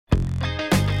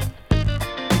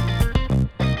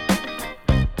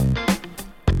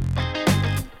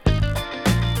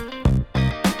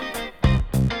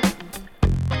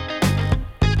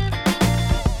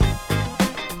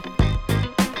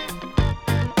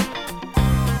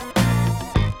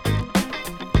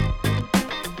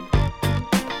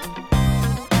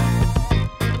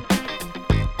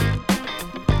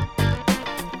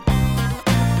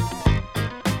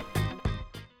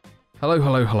Hello,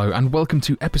 hello, hello, and welcome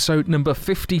to episode number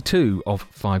 52 of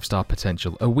 5 Star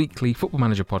Potential, a weekly Football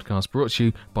Manager podcast brought to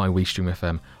you by WeStream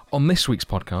FM. On this week's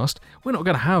podcast, we're not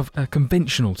going to have a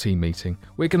conventional team meeting.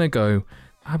 We're going to go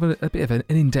have a bit of an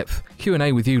in-depth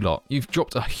Q&A with you lot. You've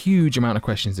dropped a huge amount of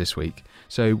questions this week,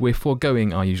 so we're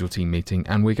foregoing our usual team meeting,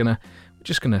 and we're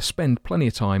just going to spend plenty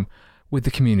of time with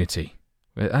the community.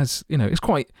 As you know, it's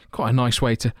quite a nice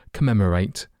way to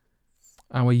commemorate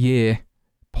our year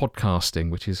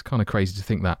podcasting, which is kind of crazy to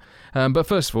think that. But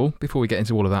first of all, before we get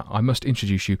into all of that, I must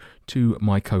introduce you to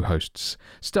my co-hosts.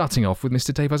 Starting off with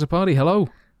Mr. Dave Azzopardi. Hello.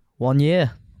 1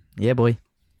 year. Yeah, boy.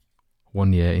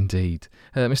 1 year indeed.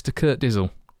 Mr. Kurt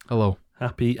Dizzle. Hello.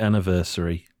 Happy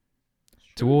anniversary.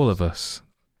 To all of us.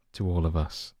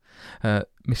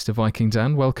 Mr. Viking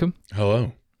Dan, welcome.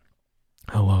 Hello.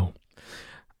 Hello.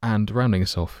 And rounding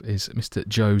us off is Mr.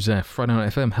 Joseph, Friday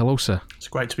Night FM. Hello, sir. It's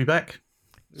great to be back.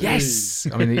 Yes!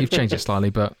 I mean, you've changed it slightly,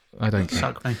 but I don't care.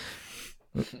 Suck me.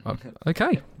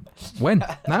 Okay. When?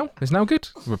 Now? Is now good?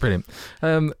 We're brilliant.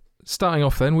 Starting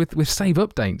off then with save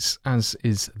updates, as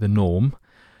is the norm.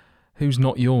 Who's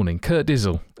not yawning? Kurt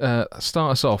Dizzle,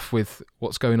 start us off with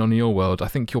what's going on in your world. I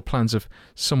think your plans have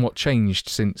somewhat changed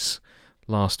since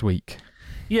last week.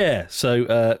 Yeah,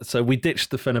 so we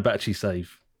ditched the Fenerbahce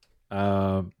save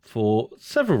for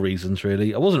several reasons,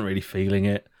 really. I wasn't really feeling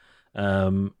it.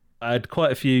 I had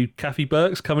quite a few Caffey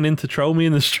Burks coming in to troll me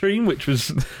in the stream, which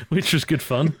was good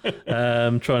fun.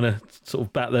 Trying to sort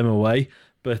of bat them away,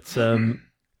 but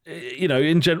you know,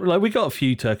 in general, like we got a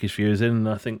few Turkish viewers in, and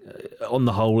I think on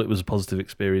the whole it was a positive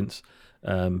experience.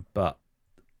 But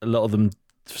a lot of them,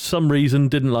 for some reason,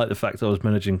 didn't like the fact I was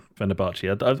managing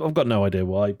Fenerbahce. I've got no idea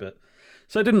why, but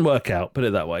so it didn't work out. Put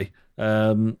it that way.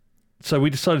 So we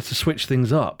decided to switch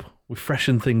things up. We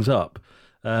freshened things up.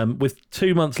 With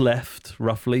 2 months left,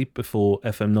 roughly, before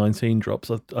FM19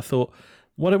 drops, I thought,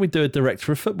 why don't we do a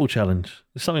Director of Football challenge?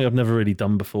 It's something I've never really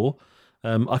done before.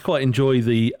 I quite enjoy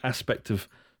the aspect of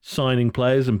signing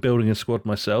players and building a squad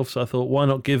myself, so I thought, why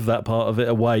not give that part of it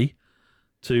away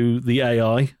to the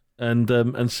AI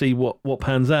and see what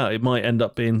pans out? It might end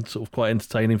up being sort of quite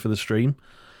entertaining for the stream.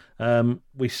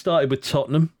 We started with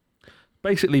Tottenham,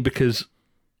 basically because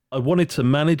I wanted to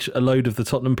manage a load of the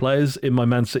Tottenham players in my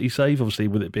Man City save. Obviously,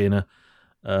 with it being a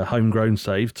homegrown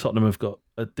save, Tottenham have got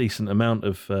a decent amount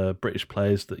of British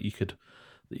players that you could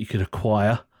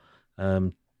acquire.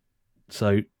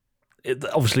 So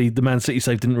obviously, the Man City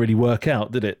save didn't really work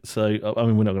out, did it? So I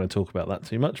mean, we're not going to talk about that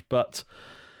too much. But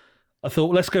I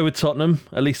thought, let's go with Tottenham.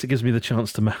 At least it gives me the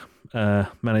chance to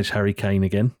manage Harry Kane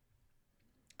again.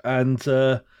 And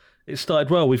it started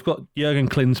well. We've got Jurgen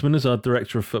Klinsmann as our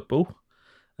Director of Football.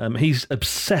 He's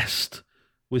obsessed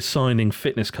with signing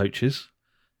fitness coaches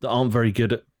that aren't very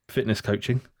good at fitness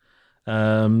coaching,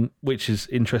 which is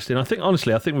interesting. I think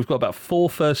we've got about 4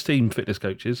 first-team fitness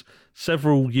coaches,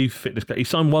 several youth fitness coaches. He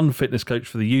signed 1 fitness coach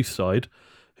for the youth side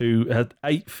who had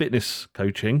 8 fitness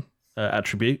coaching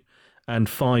attribute and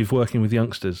 5 working with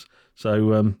youngsters.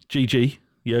 So GG,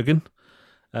 Jurgen.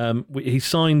 He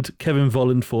signed Kevin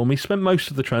Volland for me, spent most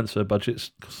of the transfer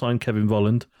budgets, signed Kevin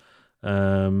Volland.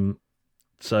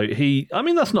 So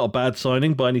that's not a bad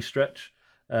signing by any stretch.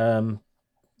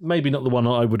 Maybe not the one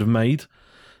I would have made,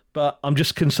 but I'm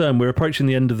just concerned. We're approaching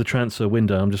the end of the transfer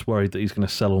window. I'm just worried that he's going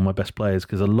to sell all my best players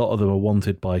because a lot of them are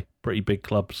wanted by pretty big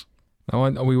clubs. Now,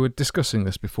 we were discussing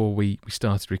this before we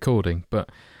started recording,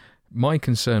 but my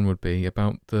concern would be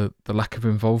about the lack of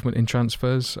involvement in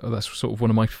transfers. That's sort of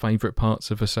one of my favourite parts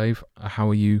of a save. How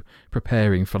are you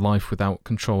preparing for life without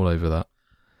control over that?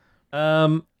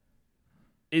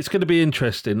 It's going to be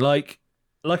interesting. Like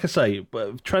I say,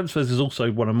 transfers is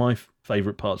also one of my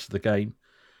favourite parts of the game.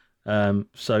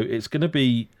 So it's going to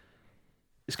be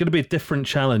a different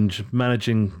challenge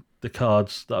managing the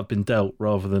cards that I've been dealt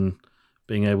rather than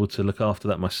being able to look after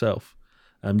that myself.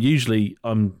 Usually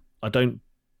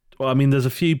there's a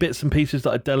few bits and pieces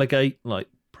that I delegate, like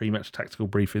pre-match tactical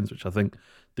briefings, which I think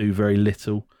do very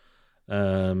little.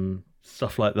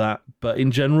 Stuff like that. But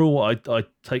in general, I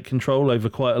take control over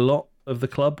quite a lot of the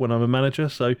club when I'm a manager,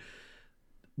 so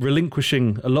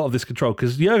relinquishing a lot of this control,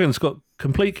 because Jurgen's got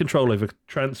complete control over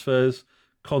transfers,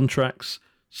 contracts,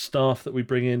 staff that we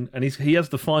bring in, and he has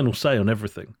the final say on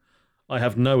everything. I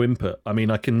have no input. I mean,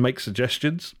 I can make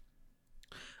suggestions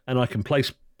and I can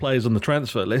place players on the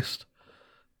transfer list,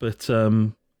 but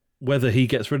whether he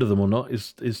gets rid of them or not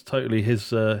is totally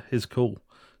his call.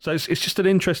 So it's just an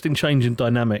interesting change in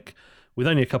dynamic. With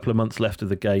only a couple of months left of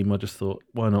the game, I just thought,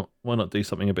 why not do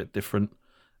something a bit different?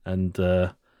 And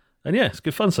yeah, it's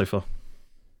good fun so far.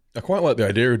 I quite like the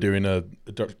idea of doing a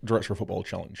Director of Football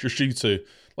challenge. Just due to,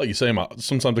 like you say, Matt,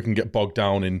 sometimes I can get bogged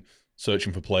down in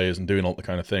searching for players and doing all the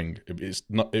kind of thing.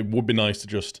 It would be nice to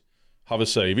just have a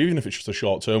save, even if it's just a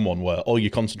short-term one where all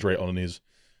you concentrate on is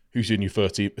who's in your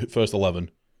first 11.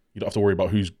 You don't have to worry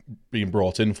about who's being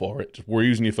brought in for it. Just we're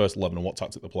using your first 11 and what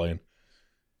tactic they're playing.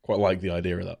 Quite like the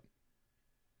idea of that.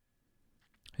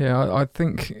 Yeah, I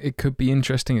think it could be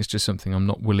interesting. It's just something I'm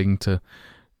not willing to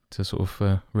sort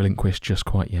of relinquish just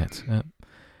quite yet.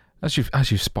 As you've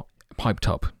piped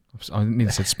up, I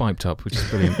nearly said spiped up, which is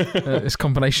brilliant. It's a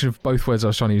combination of both words I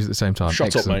was trying to use at the same time.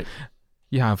 Shut up, mate.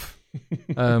 You have.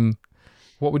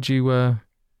 What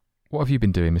have you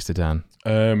been doing, Mr. Dan?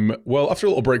 Well, after a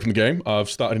little break from the game, I've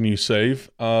started a new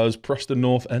save as Preston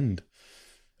North End.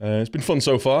 It's been fun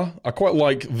so far. I quite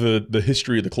like the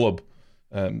history of the club.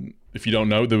 If you don't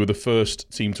know, they were the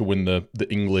first team to win the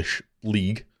English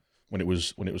League when it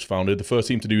was founded. The first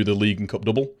team to do the League and Cup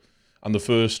double, and the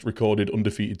first recorded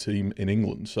undefeated team in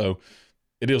England. So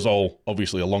it is all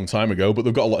obviously a long time ago, but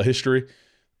they've got a lot of history.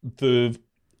 They've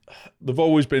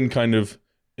always been kind of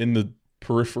in the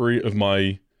periphery of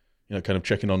my, kind of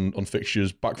checking on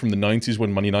fixtures back from the 90s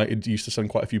when Man United used to send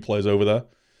quite a few players over there.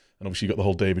 And obviously you've got the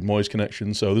whole David Moyes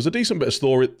connection. So there's a decent bit of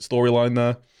storyline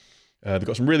there. They've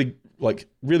got some really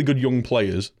good young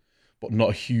players, but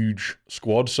not a huge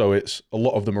squad. So it's a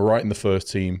lot of them are right in the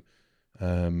first team.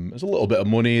 There's a little bit of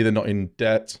money. They're not in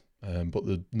debt, but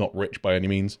they're not rich by any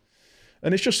means.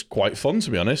 And it's just quite fun, to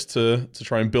be honest, to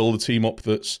try and build a team up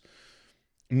that's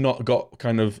not got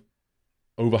kind of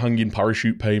overhanging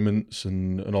parachute payments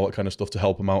and all that kind of stuff to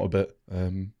help them out a bit.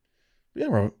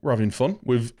 We're having fun.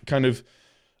 I've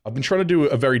been trying to do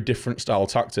a very different style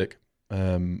tactic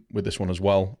with this one as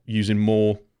well, using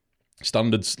more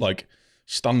standard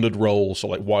roles, so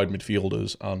like wide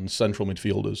midfielders and central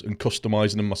midfielders, and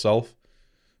customizing them myself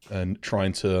and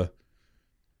trying to,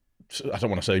 I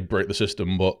don't want to say break the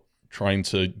system, but trying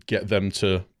to get them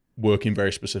to work in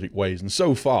very specific ways. And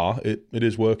so far, it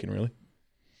is working, really.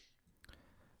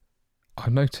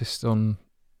 I've noticed on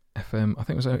FM, I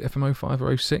think it was FM 05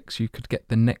 or 06, you could get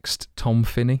the next Tom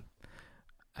Finney.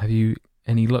 Have you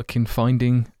any luck in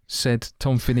finding said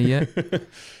Tom Finney yet?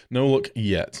 No luck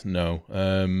yet, no.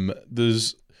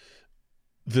 There's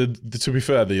to be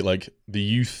fair, the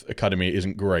youth academy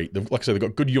isn't great. Like I said, they've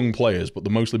got good young players, but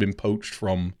they've mostly been poached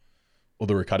from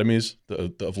other academies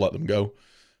that have let them go.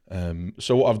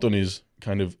 So what I've done is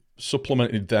kind of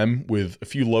supplemented them with a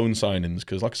few loan signings,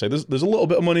 because like I say, there's a little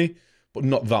bit of money, but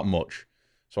not that much.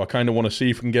 So I kind of want to see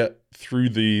if we can get through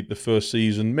the first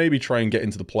season, maybe try and get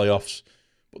into the playoffs.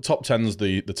 But top 10's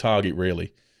the target,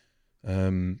 really. Brought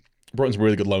in some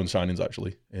really good loan signings,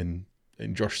 actually, in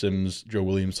Josh Sims, Joe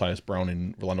Williams, Tyus Brown,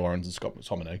 and Rolando Aarons and Scott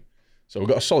McTominay. So we've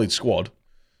got a solid squad.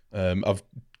 I've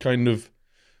kind of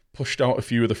pushed out a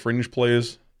few of the fringe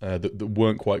players that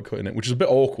weren't quite cutting it, which is a bit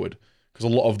awkward, because a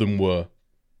lot of them were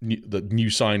the new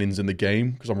signings in the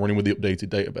game, because I'm running with the updated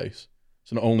database.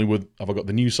 So not only have I got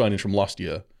the new signings from last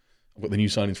year, I've got the new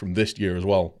signings from this year as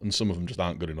well, and some of them just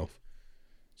aren't good enough.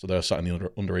 So they're sat in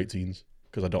the under 18s,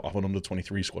 because I don't have an under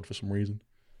 23 squad for some reason.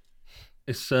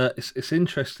 It's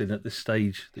interesting at this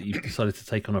stage that you've decided to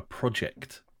take on a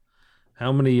project.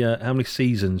 How many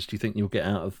seasons do you think you'll get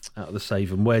out of the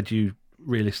save, and where do you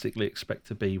realistically expect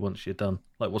to be once you're done?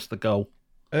 Like, what's the goal?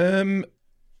 At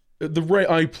the rate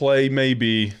I play,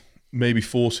 maybe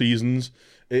 4 seasons.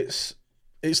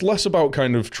 It's less about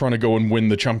kind of trying to go and win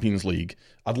the Champions League.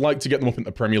 I'd like to get them up into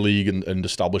the Premier League and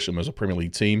establish them as a Premier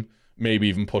League team. Maybe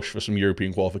even push for some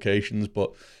European qualifications.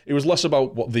 But it was less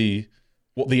about what the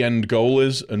end goal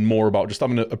is, and more about just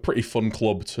having a pretty fun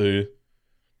club to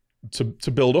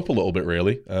build up a little bit,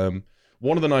 really.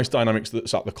 One of the nice dynamics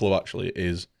that's at the club, actually,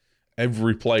 is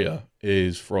every player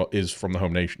is from the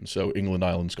home nation. So England,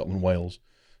 Ireland, Scotland, Wales.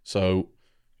 So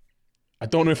I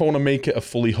don't know if I want to make it a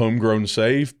fully homegrown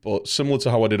save, but similar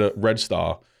to how I did at Red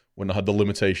Star when I had the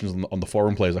limitations on the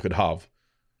foreign players I could have,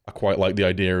 I quite like the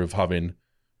idea of having,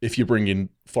 if you bring in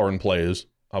foreign players,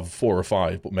 have 4 or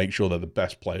 5, but make sure they're the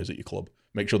best players at your club.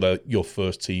 Make sure they're your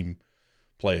first team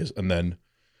players, and then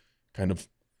kind of,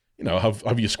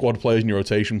 have your squad players and your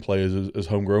rotation players as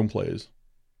homegrown players.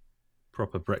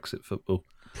 Proper Brexit football.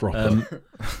 Proper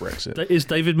Brexit. Is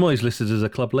David Moyes listed as a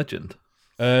club legend?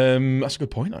 That's a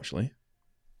good point, actually.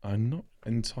 I'm not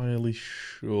entirely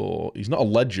sure. He's not a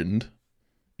legend.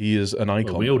 He is an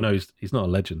icon. Well, we all know he's not a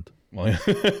legend. Well,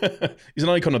 he's an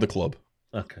icon of the club.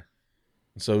 Okay.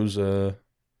 And so's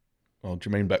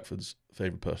Jermaine Beckford's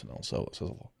favourite personnel, so it says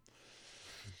a lot.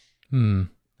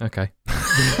 Okay.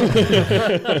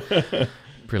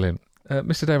 Brilliant.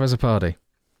 Mr. Dave Azzopardi.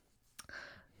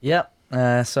 Yep.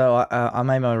 So I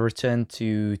made my return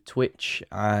to Twitch,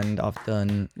 and I've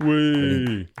done.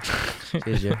 Whee!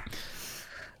 Cheers, you.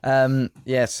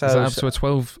 Yeah, so Is that up to a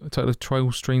total of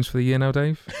 12 streams for the year now,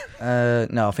 Dave?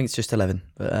 no, I think it's just 11.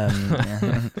 But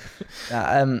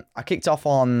yeah. I kicked off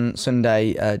on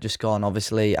Sunday, just gone,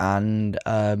 obviously, and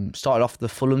started off the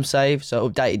Fulham save, so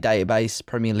updated database,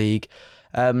 Premier League.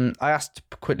 I asked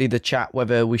quickly the chat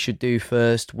whether we should do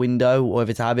first window or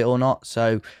whether to have it or not.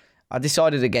 So I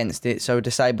decided against it, so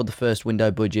disabled the first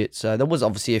window budget. So there was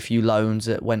obviously a few loans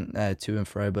that went to and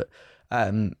fro, but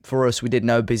for us, we did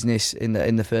no business in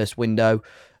the first window.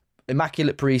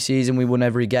 Immaculate pre-season, we won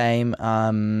every game,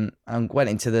 and went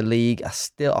into the league. I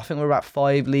think we're about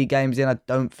 5 league games in. I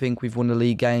don't think we've won a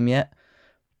league game yet,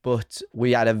 but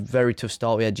we had a very tough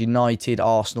start. We had United,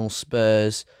 Arsenal,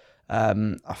 Spurs.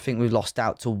 I think we've lost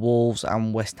out to Wolves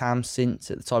and West Ham since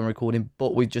at the time of recording,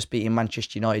 but we've just beaten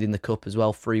Manchester United in the Cup as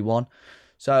well, 3-1.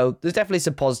 So there's definitely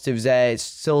some positives there. It's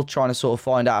still trying to sort of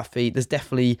find our feet. There's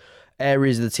definitely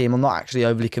areas of the team I'm not actually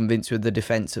overly convinced with the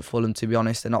defence at Fulham, to be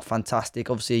honest. They're not fantastic.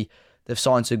 Obviously, they've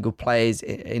signed some good players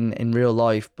in real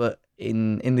life, but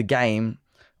in the game,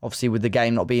 obviously with the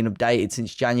game not being updated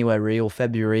since January or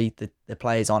February, the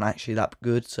players aren't actually that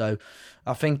good. So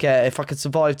I think if I could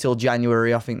survive till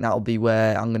January, I think that'll be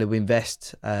where I'm going to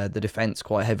invest the defence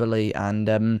quite heavily.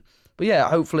 And but yeah,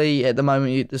 hopefully at the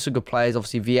moment there's some good players.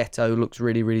 Obviously Vietto looks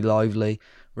really, really lively.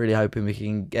 Really hoping we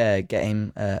can get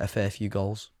him a fair few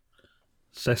goals.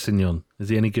 Sessegnon, is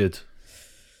he any good?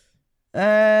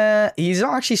 He's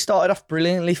not actually started off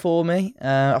brilliantly for me.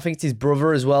 I think it's his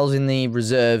brother as well as in the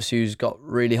reserves who's got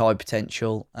really high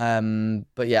potential.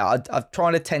 But yeah, I'm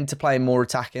trying to tend to play more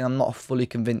attacking. I'm not fully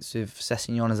convinced with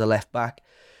Sessegnon as a left back,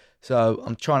 so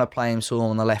I'm trying to play him sort of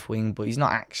on the left wing. But he's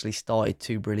not actually started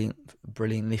too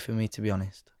brilliantly for me, to be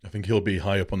honest. I think he'll be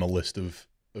high up on the list of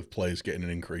players getting an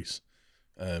increase.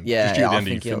 Yeah, just I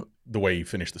think the way he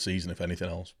finished the season, if anything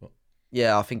else. But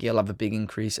yeah, I think he'll have a big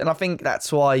increase. And I think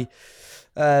that's why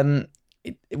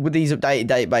with these updated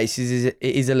databases, it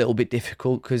is a little bit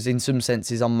difficult because in some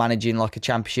senses I'm managing like a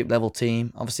championship level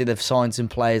team. Obviously, they've signed some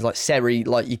players like Seri,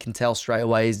 like you can tell straight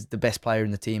away is the best player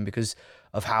in the team because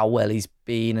of how well he's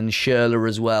been. And Schürrle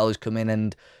as well has come in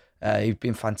and he's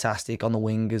been fantastic on the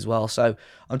wing as well. So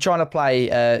I'm trying to play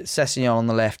Sessegnon on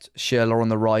the left, Schürrle on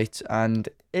the right. And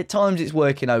at times it's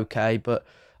working okay, but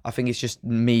I think it's just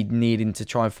me needing to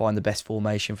try and find the best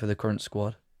formation for the current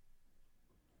squad.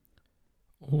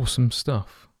 Awesome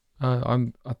stuff.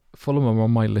 Fulham are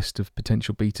on my list of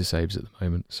potential beta saves at the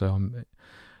moment, so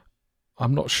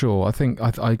I'm not sure. I think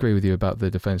I agree with you about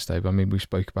the defence, Dave. I mean, we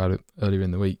spoke about it earlier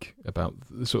in the week about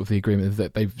sort of the agreement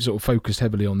that they've sort of focused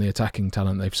heavily on the attacking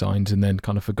talent they've signed and then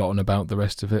kind of forgotten about the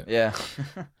rest of it. Yeah.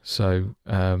 So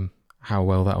how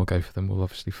well that'll go for them, we'll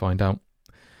obviously find out.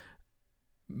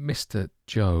 Mr.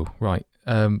 Joe, right.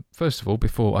 First of all,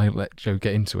 before I let Joe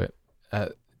get into it,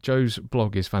 Joe's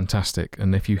blog is fantastic,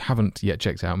 and if you haven't yet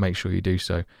checked it out, make sure you do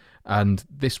so. And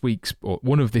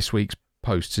one of this week's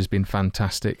posts has been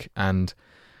fantastic, and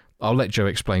I'll let Joe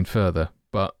explain further.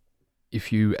 But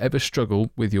if you ever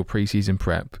struggle with your pre-season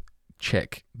prep,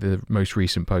 check the most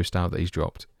recent post out that he's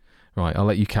dropped. Right, I'll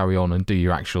let you carry on and do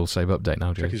your actual save update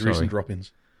now, Joe. Check his recent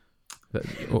drop-ins.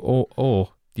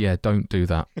 Or yeah, don't do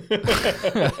that.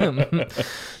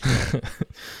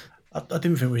 I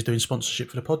didn't think we was doing sponsorship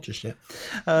for the pod just yet.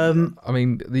 I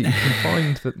mean, you can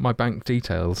find my bank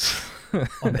details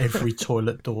on every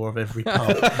toilet door of every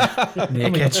pub near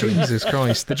Kettering. Jesus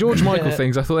Christ. The George Michael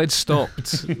things, I thought they'd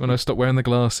stopped when I stopped wearing the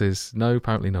glasses. No,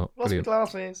 apparently not. What's the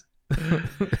glasses?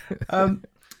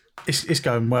 It's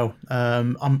going well.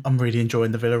 I'm really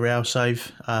enjoying the Villarreal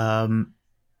save.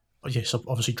 Yes, I've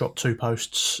obviously dropped 2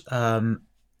 posts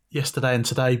yesterday and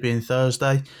today being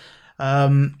Thursday.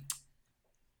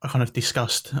 I kind of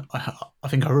discussed, I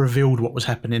think I revealed what was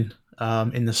happening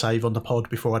in the save on the pod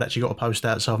before I'd actually got a post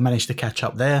out, so I've managed to catch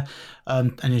up there.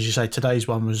 And as you say, today's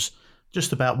one was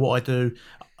just about what I do.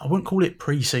 I wouldn't call it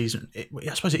pre-season.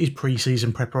 I suppose it is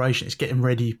pre-season preparation. It's getting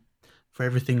ready for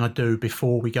everything I do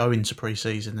before we go into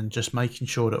pre-season and just making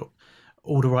sure that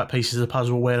all the right pieces of the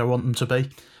puzzle are where I want them to be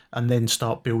and then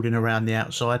start building around the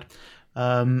outside.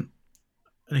 And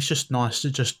it's just nice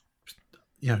to just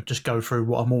go through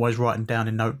what I'm always writing down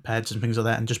in notepads and things like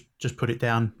that and just put it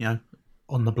down,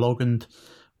 on the blog and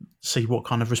see what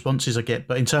kind of responses I get.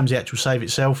 But in terms of the actual save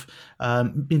itself,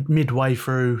 midway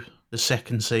through the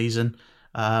second season,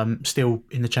 still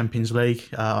in the Champions League.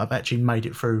 I've actually made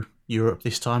it through Europe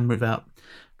this time without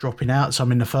dropping out. So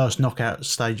I'm in the first knockout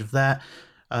stage of that.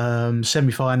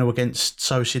 Semi-final against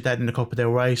Sociedad in the Copa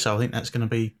del Rey. So I think that's going to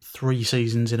be 3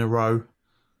 seasons in a row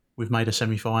we've made a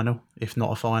semi-final, if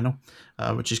not a final,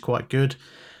 which is quite good.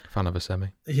 Fan of a semi.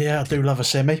 Yeah, I do love a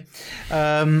semi.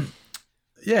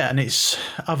 Yeah, and it's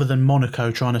other than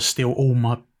Monaco trying to steal all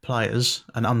my players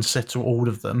and unsettle all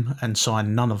of them and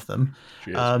sign none of them.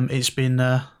 It's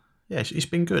been it's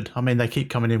been good. I mean, they keep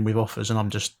coming in with offers, and I'm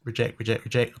just reject.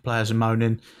 The players are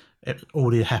moaning. All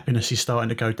the happiness is starting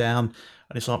to go down,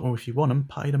 and it's like, well, if you want them,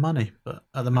 pay the money. But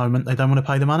at the moment, they don't want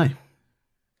to pay the money.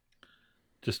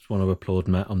 Just want to applaud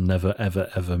Matt on never,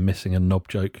 ever, ever missing a knob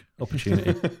joke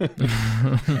opportunity.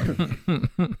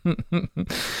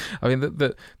 I mean,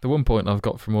 the one point I've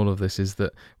got from all of this is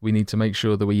that we need to make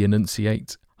sure that we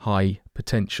enunciate high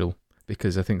potential,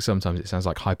 because I think sometimes it sounds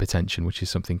like hypertension, which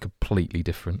is something completely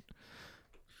different.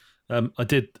 I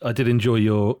did enjoy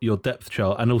your depth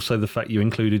chart, and also the fact you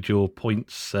included your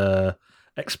points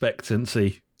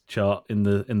expectancy chart in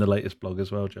the latest blog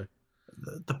as well, Joe.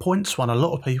 The points one, a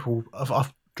lot of people,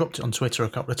 I've dropped it on Twitter a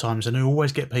couple of times, and I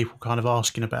always get people kind of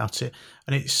asking about it,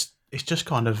 and it's just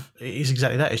kind of, it is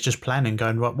exactly that. It's just planning,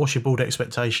 going, right, what's your board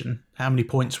expectation? How many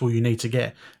points will you need to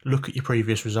get? Look at your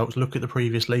previous results, look at the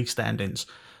previous league standings,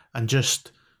 and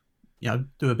just,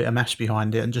 do a bit of maths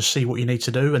behind it and just see what you need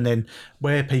to do. And then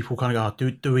where people kind of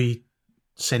go, do we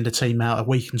send a team out, a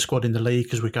weakened squad in the league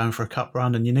because we're going for a cup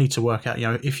run? And you need to work out,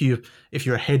 if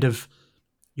you're ahead of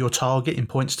your target in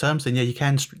points terms, then you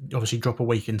can obviously drop a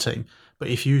weakened team. But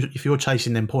if you're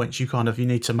chasing them points, you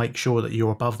need to make sure that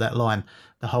you're above that line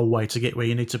the whole way to get where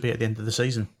you need to be at the end of the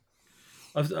season.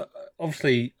 I've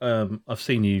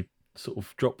seen you sort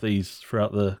of drop these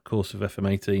throughout the course of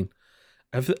FM18.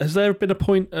 Has there been a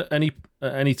point at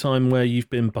any time where you've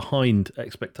been behind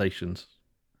expectations?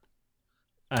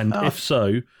 And if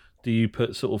so, do you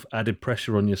put sort of added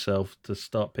pressure on yourself to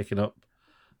start picking up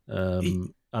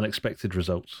unexpected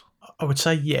results? I would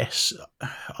say yes.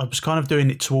 I was kind of doing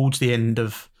it towards the end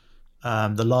of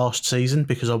the last season,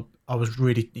 because I was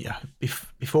really,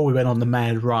 before we went on the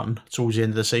mad run towards the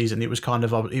end of the season, it was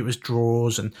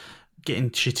draws and getting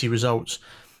shitty results.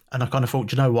 And I kind of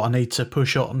thought, you know what, I need to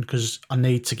push on, because I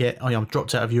need to get, I'm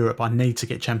dropped out of Europe, I need to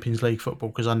get Champions League football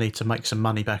because I need to make some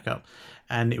money back up.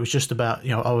 And it was just about,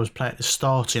 I was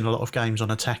starting a lot of games on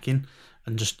attacking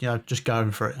and just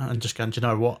going for it and just going, you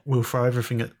know what, we'll throw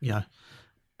everything at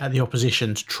the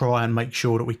opposition to try and make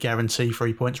sure that we guarantee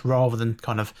 3 points, rather than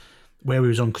kind of where we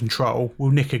was on control.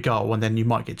 We'll nick a goal and then you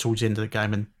might get towards the end of the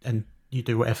game and you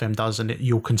do what FM does and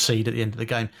you'll concede at the end of the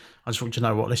game. I just thought, you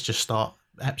know what, let's just start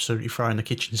absolutely throwing the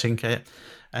kitchen sink at it.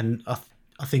 And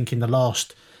I think in the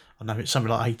last, it's something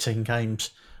like 18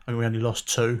 games, I think we only lost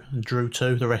 2 and drew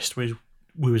 2. The rest we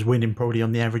was winning probably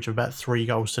on the average of about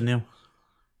 3-0.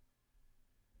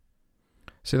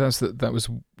 So that was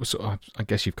sort of, I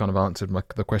guess you've kind of answered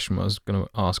the question I was going to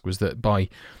ask, was that by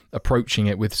approaching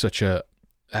it with such a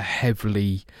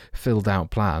heavily filled out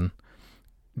plan,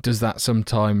 does that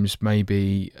sometimes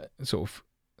maybe sort of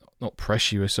not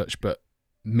pressure you as such, but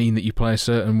mean that you play a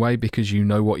certain way because you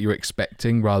know what you're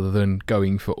expecting rather than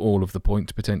going for all of the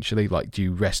points potentially? Like, do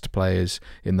you rest players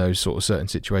in those sort of certain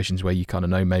situations where you kind of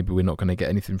know maybe we're not going to get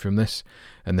anything from this?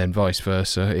 And then vice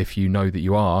versa, if you know that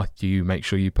you are, do you make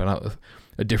sure you put out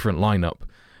a different lineup,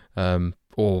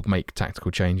 or make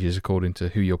tactical changes according to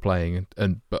who you're playing?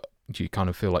 But do you kind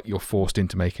of feel like you're forced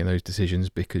into making those decisions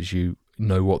because you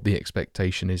know what the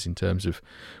expectation is in terms of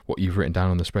what you've written down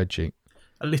on the spreadsheet?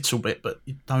 A little bit, but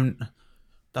you don't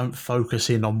focus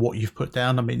in on what you've put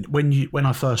down. I mean, when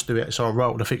I first do it, so I'll write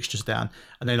all the fixtures down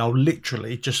and then I'll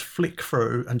literally just flick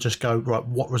through and just go, right,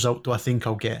 what result do I think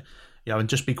I'll get? And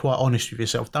just be quite honest with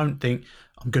yourself. Don't think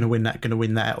I'm going to win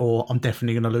that, or I'm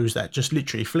definitely going to lose that. Just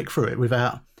literally flick through it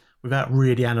without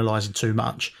really analysing too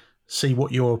much. See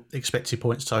what your expected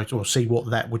points total, or see what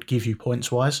that would give you points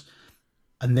wise,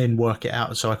 and then work it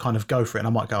out. So I kind of go for it, and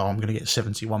I might go, I'm going to get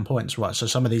 71 points, right? So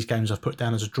some of these games I've put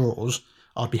down as draws,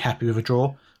 I'd be happy with a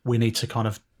draw. We need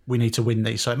to win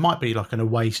these. So it might be like an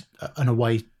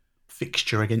away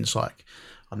fixture against, like,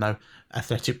 I don't know,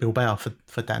 Athletic Bilbao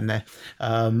for Dan there,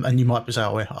 and you might say,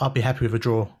 I'd be happy with a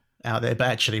draw out there, but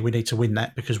actually we need to win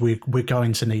that because we're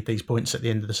going to need these points at the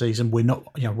end of the season. We're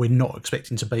not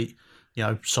expecting to beat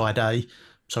side A,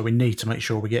 so we need to make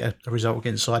sure we get a result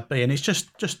against side B. And it's just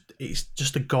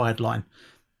a guideline,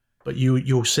 but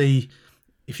you'll see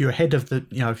if you're ahead of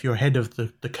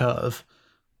the curve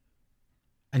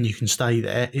and you can stay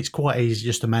there, it's quite easy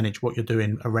just to manage what you're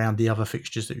doing around the other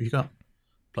fixtures that you've got.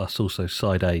 Plus, also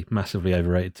side A, massively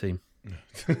overrated team.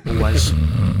 Always.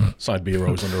 Side B are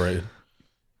always underrated.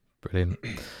 Brilliant.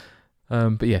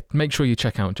 But yeah, make sure you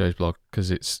check out Joe's blog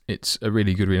because it's a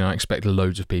really good read. I expect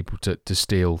loads of people to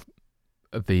steal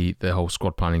the whole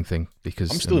squad planning thing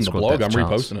because I'm still in the blog. I'm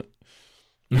reposting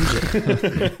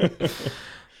it.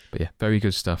 But yeah, very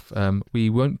good stuff. We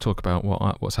won't talk about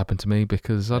what's happened to me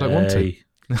because I don't want to.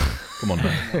 Come on,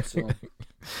 man.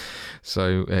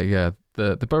 So yeah,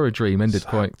 the Borough dream ended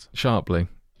quite sharply.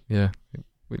 Yeah,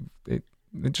 it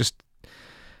just.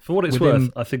 For what it's Within-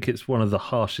 worth, I think it's one of the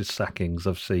harshest sackings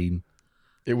I've seen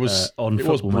It was on it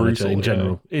was Football Manager brutal, in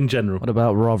general. In general, What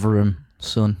about Rotherham,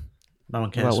 son? No one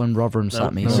What cares. about when Rotherham no,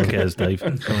 sat me? no one son? cares, Dave.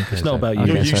 It's not about Okay,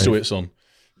 you. You're used so- to it, son.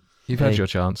 You've had Hey. your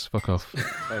chance. Fuck off.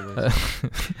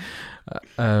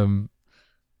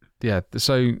 Yeah.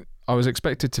 So I was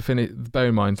expected to finish. Bear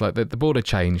in mind, like the board had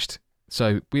changed,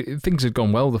 so things had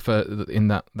gone well in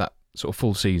that sort of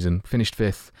full season. Finished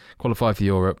 5th, qualified for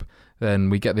Europe.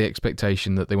 Then we get the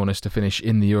expectation that they want us to finish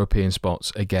in the European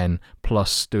spots again,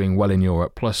 plus doing well in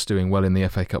Europe, plus doing well in the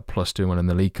FA Cup, plus doing well in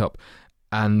the League Cup.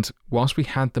 And whilst we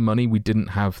had the money, we didn't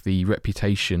have the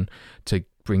reputation to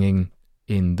bring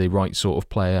in the right sort of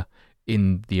player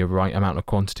in the right amount of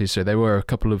quantities. So there were a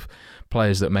couple of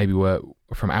players that maybe were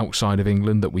from outside of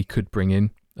England that we could bring in.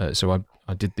 So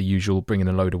I did the usual, bring in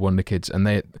a load of wonder kids, and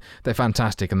they're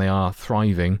fantastic and they are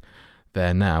thriving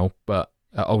there now. But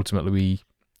ultimately we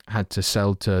had to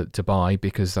sell to buy,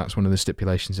 because that's one of the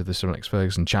stipulations of the Sir Alex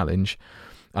Ferguson challenge.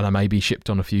 And I maybe shipped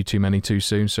on a few too many too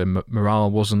soon, so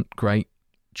morale wasn't great.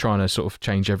 Trying to sort of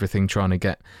change everything, trying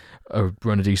to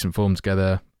run a decent form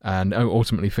together, and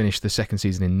ultimately finished the second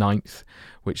season in 9th,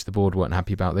 which the board weren't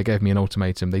happy about. They gave me an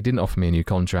ultimatum. They didn't offer me a new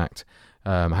contract.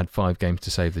 I had 5 games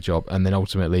to save the job, and then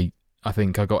ultimately I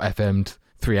think I got FM'd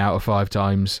 3 out of 5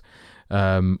 times,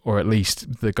 or at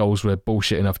least the goals were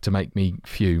bullshit enough to make me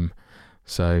fume.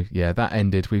 So yeah, that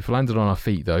ended. We've landed on our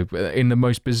feet though, in the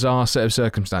most bizarre set of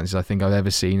circumstances I think I've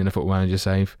ever seen in a Football Manager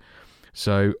save.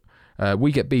 So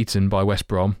we get beaten by West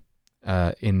Brom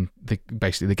in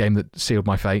basically the game that sealed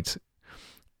my fate.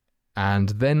 And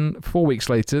then 4 weeks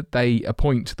later, they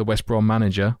appoint the West Brom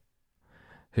manager,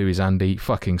 who is Andy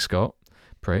fucking Scott,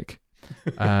 prick.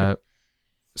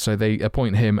 So they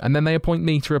appoint him, and then they appoint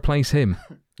me to replace him.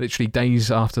 Literally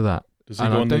days after that. Does he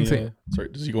And go I on don't the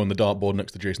think- does he go on the dartboard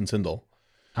next to Jason Tyndall?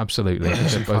 Absolutely,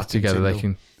 they're both Fucking together. They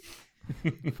Tyndall.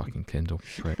 can fucking Kindle,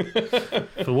 prick.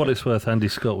 For what it's worth, Andy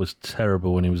Scott was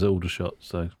terrible when he was at Aldershot.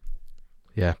 So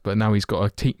Yeah, but now he's got a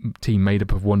team made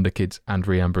up of wonder kids and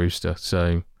Rhian Brewster.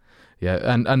 So yeah,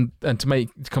 and to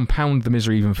compound the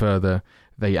misery even further,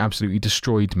 they absolutely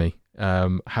destroyed me.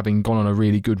 Having gone on a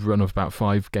really good run of about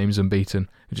 5 games unbeaten,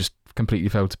 it just completely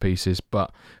fell to pieces,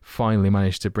 but finally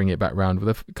managed to bring it back round with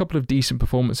a couple of decent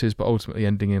performances, but ultimately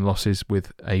ending in losses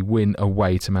with a win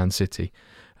away to Man City,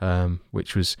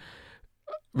 which was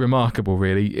remarkable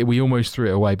really. We almost threw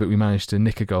it away, but we managed to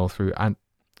nick a goal through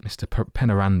Mr.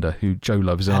 Penaranda, who Joe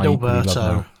loves and I equally love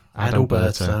now.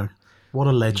 Adalberto. What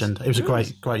a legend. It was a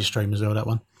great stream as well, that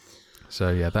one. So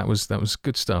yeah, that was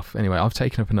good stuff. Anyway, I've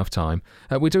taken up enough time.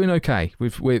 We're doing okay.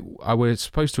 We're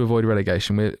supposed to avoid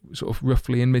relegation. We're sort of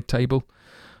roughly in mid-table.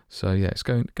 So yeah, it's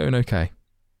going okay.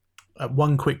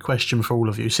 One quick question for all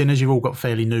of you. Seeing as you've all got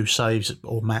fairly new saves,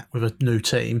 or Matt with a new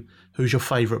team, who's your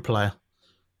favourite player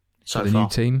so For the far? new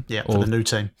team? Yeah, for Or- the new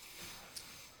team.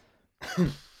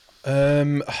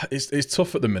 It's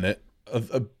tough at the minute.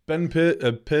 Ben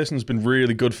Pearson's been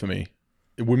really good for me.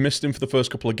 We missed him for the first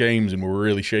couple of games and we were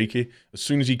really shaky. As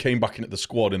soon as he came back into the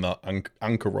squad in that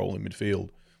anchor role in midfield,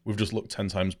 we've just looked 10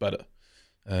 times better.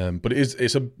 But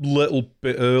it's a little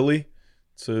bit early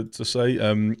to say.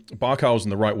 Barkhausen,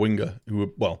 the right winger,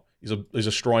 he's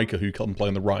a striker who can play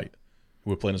on the right, who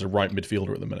we're playing as a right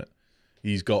midfielder at the minute.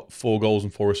 He's got 4 goals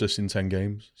and 4 assists in 10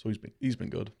 games, so he's been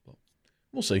good. But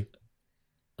we'll see.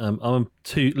 I'm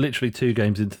literally 2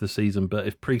 games into the season, but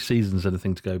if pre-season's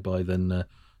anything to go by, then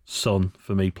Son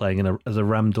for me playing as a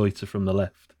Ramdeuter from the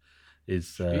left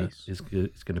is good.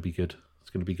 It's going to be good. It's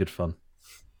going to be good fun.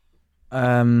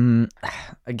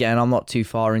 Again, I'm not too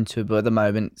far into it, but at the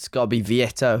moment it's got to be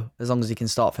Vieto, as long as he can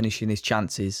start finishing his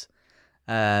chances.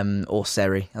 Or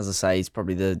Seri, as I say, he's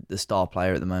probably the star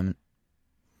player at the moment.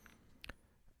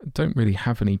 Don't really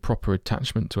have any proper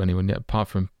attachment to anyone yet, apart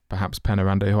from perhaps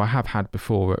Penaranda, who I have had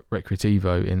before at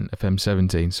Recreativo in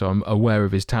FM17, so I'm aware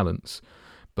of his talents.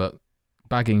 But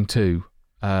bagging 2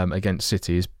 against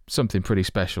City is something pretty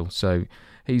special. So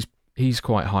he's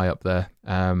quite high up there.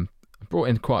 Brought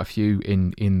in quite a few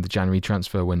in the January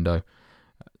transfer window,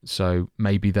 so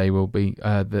maybe they will be.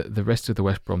 The rest of the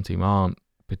West Brom team aren't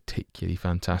particularly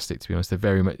fantastic, to be honest. They're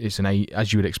very much,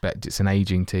 as you would expect, it's an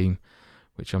ageing team,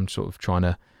 which I'm sort of trying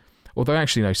to. Although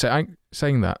actually no,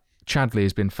 saying that, Chadley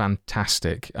has been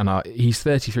fantastic, and he's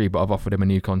 33, but I've offered him a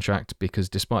new contract because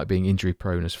despite being injury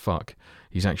prone as fuck,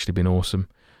 he's actually been awesome.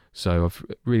 So I've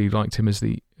really liked him as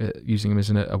using him as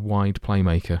a wide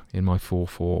playmaker in my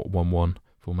 4-4-1-1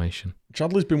 formation.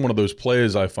 Chadley's been one of those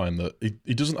players I find that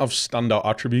he doesn't have standout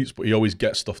attributes, but he always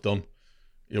gets stuff done.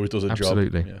 He always does a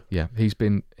Absolutely. job. Yeah. He's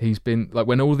been like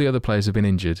when all the other players have been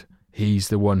injured, he's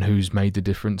the one who's made the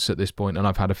difference at this point. And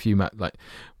I've had a few like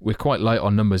we're quite light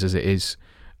on numbers as it is,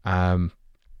 and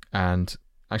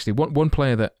actually one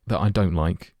player that I don't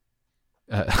like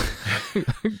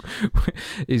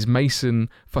is Mason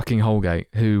fucking Holgate,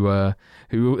 who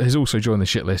has also joined the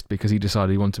shit list because he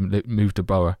decided he wanted to move to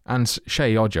Borough, and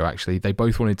Shay Odjo actually. They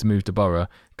both wanted to move to Borough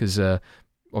because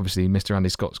obviously Mr. Andy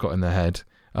Scott's got in their head.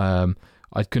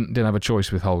 I didn't have a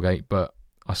choice with Holgate, but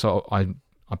I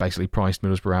basically priced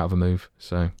Middlesbrough out of a move.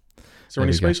 So is there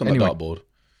any space on the dartboard?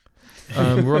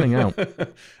 We're running out.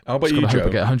 How about you, Joe? Joe? I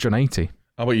get 180.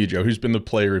 How about you, Joe? Who's been the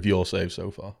player of your save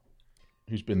so far?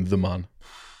 Who's been the man?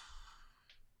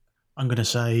 I'm going to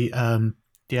say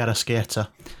Diarra Scietta,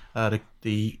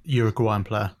 the Uruguayan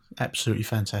player. Absolutely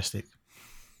fantastic.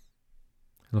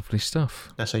 Lovely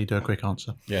stuff. That's how you do a quick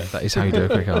answer. Yeah, That is how you do a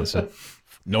quick answer.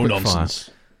 no Quick nonsense.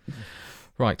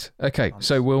 Right. Okay.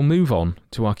 So we'll move on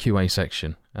to our QA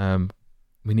section.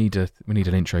 We need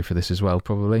an intro for this as well,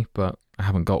 probably, but I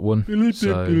haven't got one.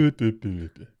 So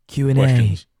Q&A.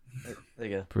 Questions. There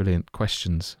you go. brilliant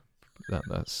questions.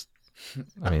 That's.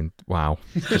 I mean, wow.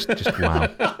 Just wow.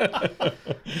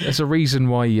 There's a reason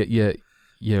why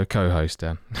you're a co-host,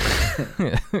 Dan.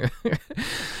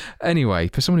 Anyway,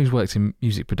 for someone who's worked in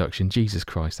music production, Jesus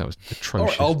Christ, that was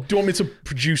atrocious. All right, do you want me to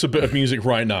produce a bit of music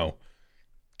right now?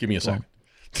 Give me a sec.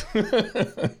 Do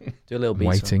a little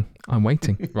beat. I'm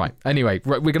waiting. Right. Anyway,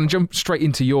 we're going to jump straight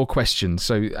into your questions.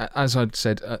 So, as I'd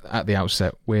said at the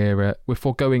outset, we're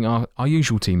foregoing our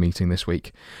usual team meeting this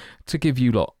week to give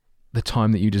you lot the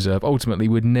time that you deserve. Ultimately,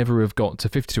 we'd never have got to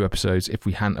 52 episodes if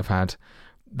we hadn't have had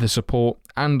the support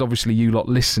and obviously you lot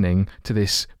listening to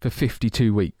this for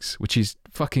 52 weeks, which is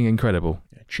fucking incredible.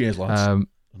 Yeah, cheers, lads.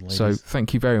 So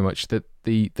thank you very much. That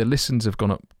the listens have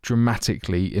gone up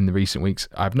dramatically in the recent weeks.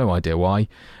 I have no idea why,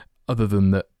 other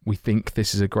than that we think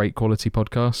this is a great quality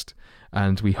podcast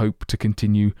and we hope to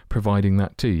continue providing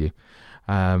that to you.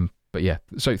 But yeah,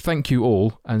 so thank you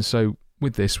all. And so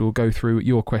with this, we'll go through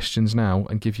your questions now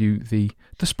and give you the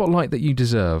spotlight that you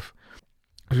deserve.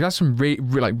 We've had some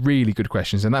really good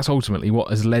questions, and that's ultimately what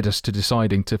has led us to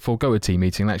deciding to forego a team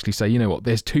meeting and actually say, you know what,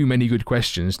 there's too many good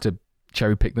questions to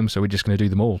cherry pick them, so we're just going to do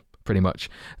them all, pretty much.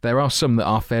 There are some that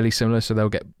are fairly similar, so they'll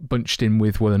get bunched in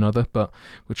with one another, but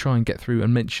we'll try and get through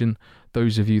and mention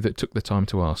those of you that took the time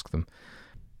to ask them.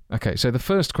 Okay, so the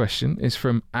first question is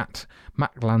from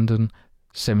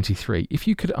 @MacLandon73. If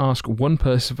you could ask one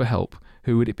person for help,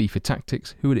 who would it be for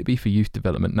tactics? Who would it be for youth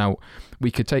development? Now,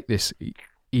 we could take this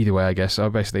either way, I guess. So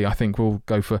basically, I think we'll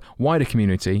go for wider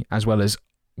community as well as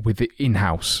with the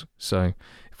in-house. So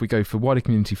if we go for wider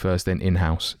community first, then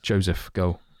in-house. Joseph,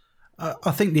 go.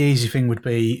 I think the easy thing would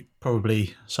be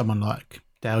probably someone like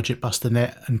Daljit,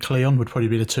 Busternet and Cleon would probably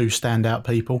be the two standout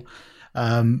people.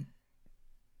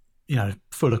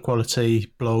 Full of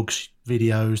quality blogs,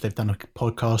 videos. They've done a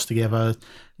podcast together.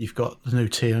 You've got the new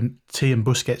T and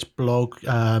Busquets blog,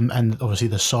 and obviously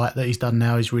the site that he's done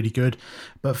now is really good.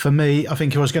 But for me, I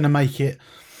think if I was going to make it,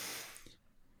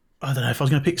 I don't know, if I was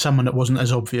going to pick someone that wasn't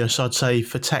as obvious, I'd say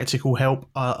for tactical help,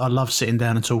 I love sitting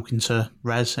down and talking to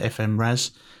Raz, FM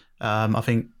Raz. I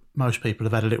think most people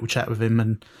have had a little chat with him,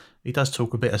 and he does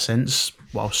talk a bit of sense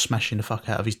while smashing the fuck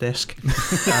out of his desk.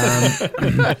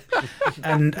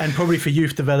 And probably for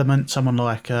youth development, someone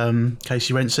like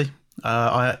Casey Renzi.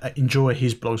 I enjoy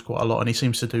his blogs quite a lot, and he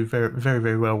seems to do very, very,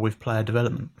 very well with player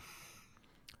development.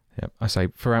 Yeah, I say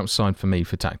for outside for me,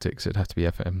 for tactics, it'd have to be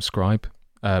FM Scribe,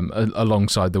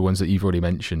 alongside the ones that you've already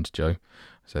mentioned, Joe.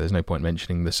 So there's no point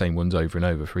mentioning the same ones over and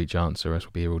over for each answer, else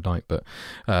we'll be here all night. But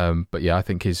yeah, I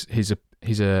think his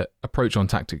approach on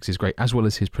tactics is great, as well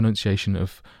as his pronunciation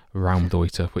of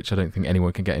Raumdeuter, which I don't think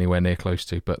anyone can get anywhere near close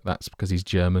to, but that's because he's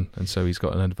German, and so he's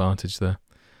got an advantage there.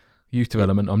 Youth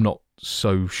development, I'm not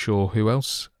so sure who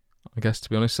else, I guess, to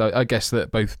be honest. So I guess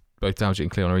that both Daljit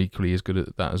and Cleon are equally as good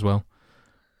at that as well.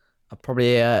 I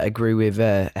probably agree with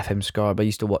FM Scribe. I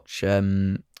used to watch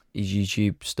his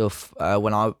YouTube stuff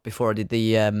before I did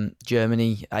the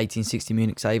Germany 1860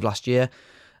 Munich save last year.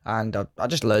 And I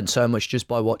just learned so much just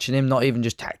by watching him, not even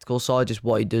just tactical side, just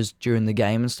what he does during the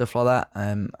game and stuff like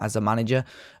that as a manager.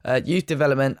 Youth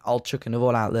development, I'll chuck another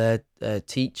one out there.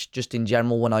 Teach, just in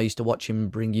general, when I used to watch him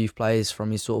bring youth players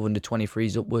from his sort of under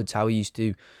 23s upwards, how he used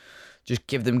to just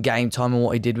give them game time and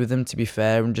what he did with them, to be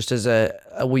fair. And just as a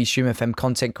wee Stream FM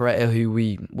content creator who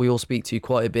we all speak to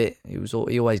quite a bit, he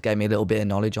always gave me a little bit of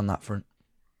knowledge on that front.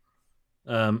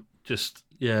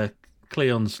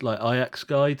 Cleon's like Ajax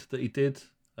guide that he did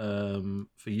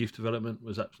for youth development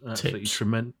was absolutely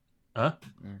tremendous.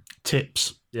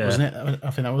 Tips, Yeah. wasn't it?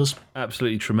 I think that was.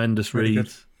 Absolutely tremendous Really read.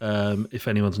 If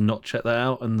anyone's not checked that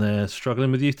out and they're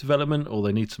struggling with youth development or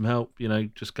they need some help,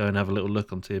 just go and have a little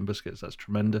look on Tea and Biscuits. That's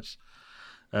tremendous.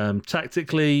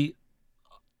 Tactically,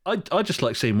 I just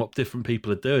like seeing what different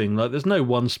people are doing. Like, there's no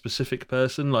one specific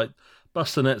person. Like,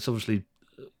 Bust the Net's obviously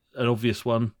an obvious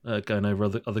one, going over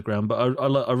other ground. But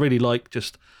I really like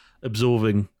just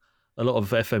absorbing a lot of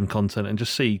FM content and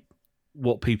just see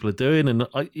what people are doing. And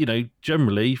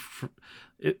generally,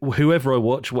 whoever I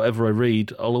watch, whatever I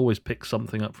read, I'll always pick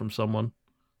something up from someone.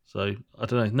 So I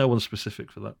don't know. No one's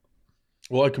specific for that.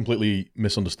 Well, I completely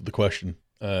misunderstood the question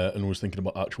and was thinking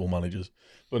about actual managers.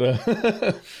 But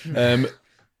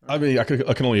I mean, I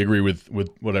can only agree with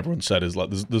what everyone said. Is like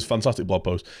there's fantastic blog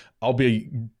posts. I'll be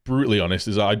brutally honest,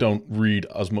 is I don't read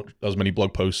as many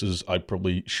blog posts as I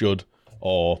probably should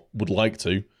or would like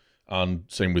to, and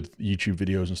same with YouTube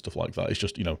videos and stuff like that. It's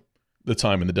just the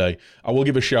time in the day. I will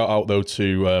give a shout out though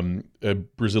to a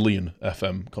Brazilian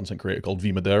FM content creator called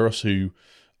V Medeiros, who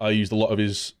I used a lot of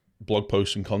his blog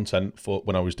posts and content for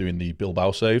when I was doing the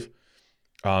Bilbao save,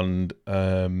 and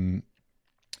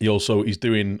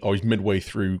he's midway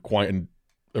through quite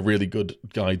a really good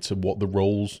guide to what the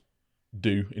roles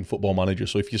do in Football Manager.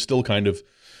 So if you're still kind of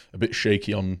a bit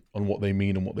shaky on what they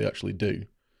mean and what they actually do,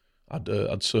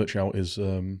 I'd search out his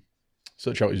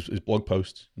blog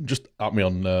posts. Just at me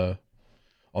on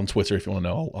Twitter if you want to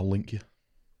know. I'll link you.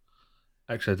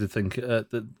 Actually, I did think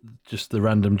that just the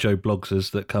random Joe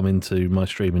Blogsers that come into my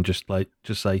stream and just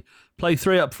say play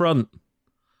 3 up front.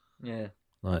 Yeah.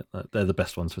 Like they're the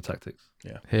best ones for tactics.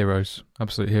 Yeah, Heroes,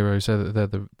 absolute heroes. They're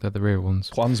the real ones.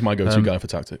 Clan's my go-to guy for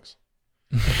tactics.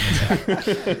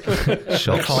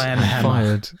 Shots Clan hammer.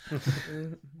 fired.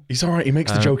 He's all right. He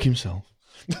makes the joke himself.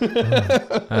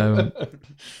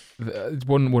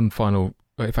 One final,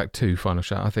 in fact, 2 final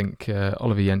shout. I think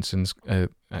Oliver Jensen's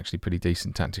actually pretty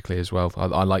decent tactically as well.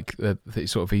 I like that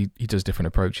he does different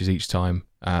approaches each time,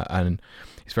 and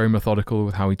he's very methodical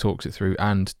with how he talks it through.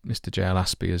 And Mr. JL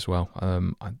Aspie as well,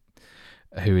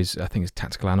 who is, I think, is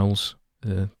Tactical Annals.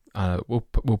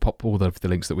 We'll pop all of the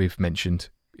links that we've mentioned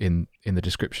in the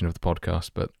description of the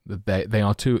podcast, but they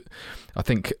are 2. I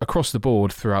think across the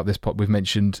board throughout this pod, we've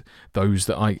mentioned those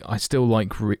that I still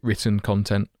like written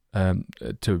content.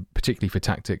 Particularly for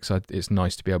tactics, it's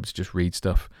nice to be able to just read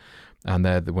stuff, and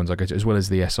they're the ones I go to, as well as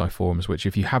the SI forums, which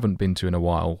if you haven't been to in a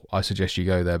while, I suggest you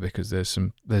go there because there's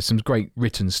some great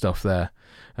written stuff there.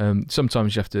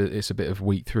 Sometimes you have to, it's a bit of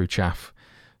wheat through chaff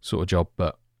sort of job,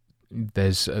 but there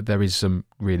is some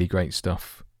really great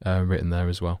stuff written there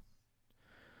as well.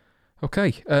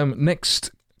 Okay,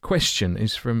 next question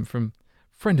is from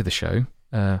friend of the show,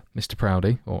 Mr.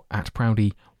 Proudy, or at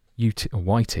Proudy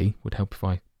or YT, would help if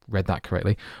I read that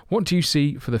correctly. What do you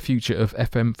see for the future of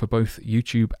FM for both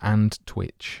YouTube and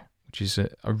Twitch? Which is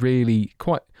a really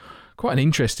quite an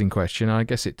interesting question. I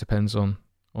guess it depends on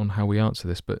how we answer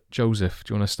this. But Joseph,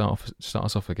 do you want to start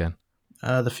us off again?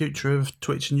 The future of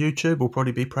Twitch and YouTube will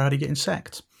probably be Proudy getting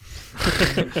sacked.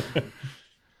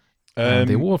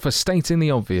 The award for stating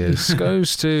the obvious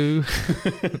goes to.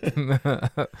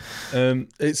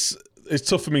 It's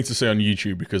tough for me to say on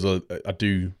YouTube because I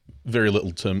do very little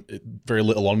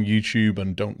on YouTube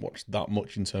and don't watch that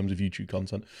much in terms of YouTube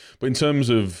content. But in terms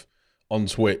of on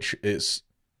Twitch, it's,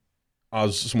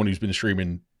 as someone who's been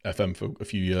streaming FM for a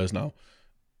few years now,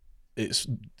 it's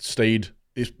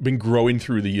been growing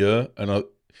through the year, and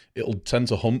it'll tend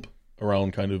to hump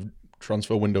around kind of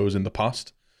transfer windows in the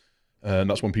past, and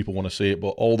that's when people want to see it. But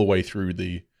all the way through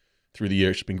the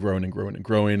year, it's been growing and growing and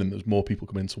growing, and there's more people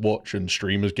coming to watch, and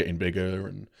streamers getting bigger,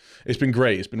 and it's been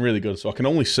great. It's been really good. So I can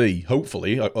only see,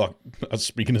 hopefully, as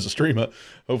speaking as a streamer,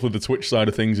 hopefully the Twitch side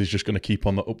of things is just going to keep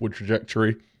on the upward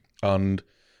trajectory. And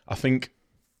I think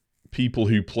people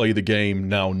who play the game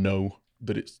now know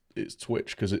that it's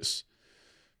Twitch, because it's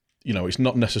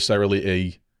not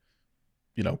necessarily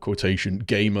a quotation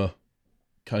gamer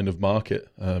kind of market,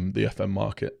 the FM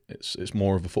market. It's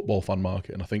more of a football fan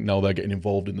market, and I think now they're getting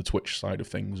involved in the Twitch side of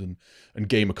things and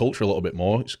gamer culture a little bit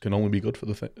more. It can only be good for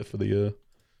the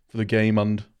game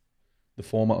and the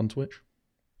format on Twitch.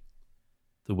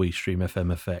 The We Stream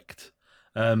FM effect.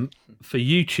 For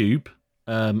YouTube,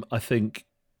 I think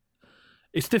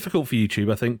it's difficult for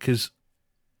YouTube. I think because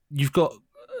you've got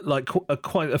like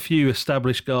quite a few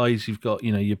established guys. You've got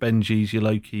your Benjis, your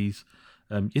Lokis,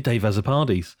 your Dave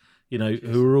Azapardis,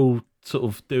 who are all sort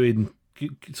of doing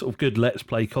sort of good Let's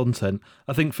Play content.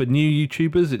 I think for new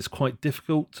YouTubers, it's quite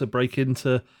difficult to break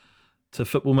into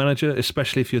Football Manager,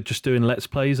 especially if you're just doing Let's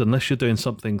Plays, unless you're doing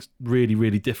something really,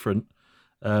 really different.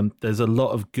 There's a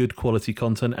lot of good quality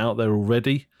content out there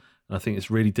already. And I think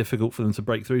it's really difficult for them to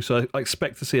break through. So I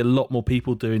expect to see a lot more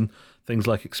people doing things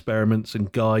like experiments and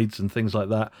guides and things like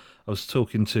that. I was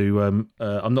talking to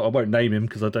I won't name him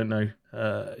because I don't know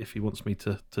if he wants me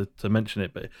to mention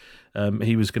it, but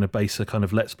he was going to base a kind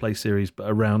of Let's Play series, but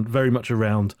very much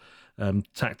around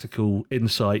tactical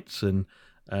insights and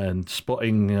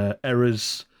spotting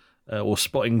errors or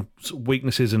spotting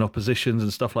weaknesses in oppositions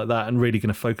and stuff like that, and really going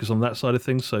to focus on that side of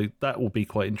things. So that will be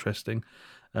quite interesting.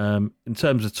 In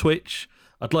terms of Twitch,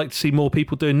 I'd like to see more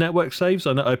people doing network saves.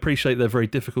 I appreciate they're very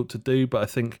difficult to do, but I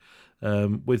think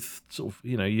with sort of,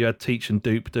 you had Teach and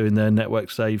Dupe doing their network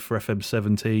save for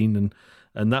FM17,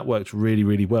 and that worked really,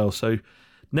 really well. So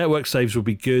network saves will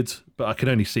be good, but I can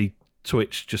only see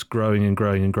Twitch just growing and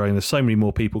growing and growing. There's so many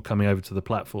more people coming over to the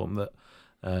platform that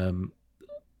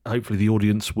hopefully the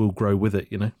audience will grow with it,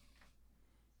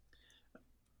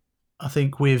 I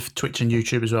think with Twitch and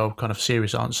YouTube as well, kind of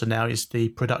serious answer now is the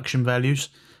production values.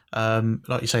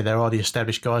 Like you say, there are the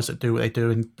established guys that do what they do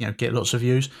and get lots of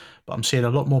views, but I'm seeing a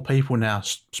lot more people now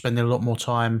spending a lot more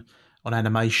time on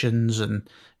animations and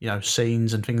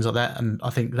scenes and things like that, and I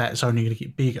think that's only going to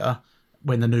get bigger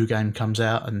when the new game comes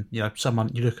out. And you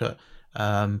look at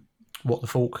What the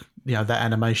Fork, that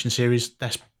animation series,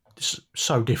 that's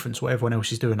so different to what everyone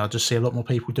else is doing. I just see a lot more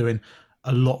people doing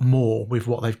a lot more with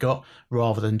what they've got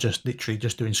rather than just literally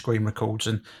just doing screen records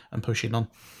and pushing on.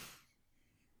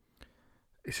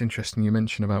 It's interesting you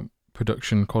mentioned about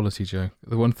production quality, Joe.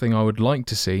 The one thing I would like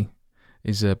to see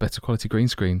is better quality green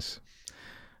screens,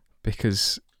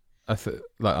 because I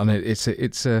know it's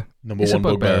a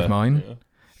bugbear of mine. Yeah.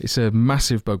 It's a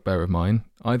massive bugbear of mine.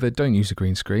 Either don't use a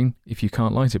green screen if you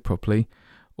can't light it properly,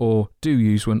 or do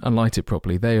use one and light it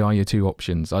properly. They are your two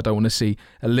options. I don't want to see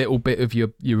a little bit of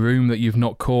your room that you've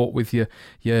not caught with your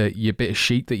bit of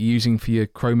sheet that you're using for your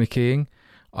chroma keying.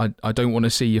 I don't want to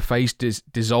see your face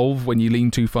dissolve when you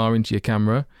lean too far into your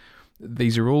camera.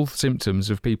 These are all symptoms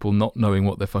of people not knowing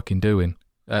what they're fucking doing.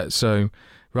 So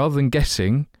rather than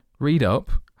guessing, read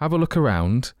up, have a look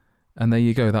around, and there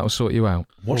you go. That'll sort you out.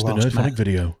 Watch the Nerdfanic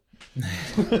video.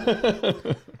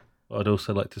 What I'd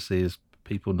also like to see is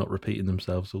people not repeating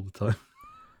themselves all the time.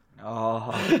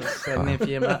 Oh, send me a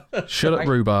few, Matt. Shut up,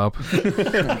 rhubarb.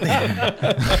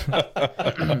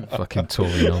 Fucking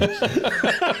Tory nonsense.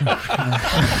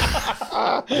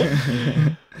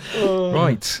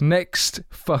 Right, next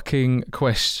fucking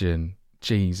question.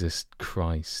 Jesus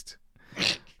Christ.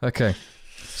 Okay,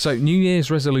 so New Year's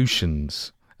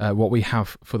resolutions. What we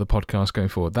have for the podcast going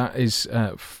forward. That is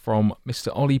from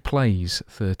Mr. Ollie Plays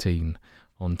 13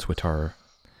 on Twitter.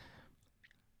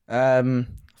 I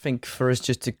think for us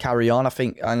just to carry on,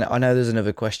 I know there's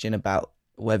another question about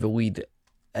whether we'd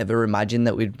ever imagine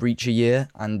that we'd reach a year,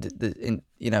 and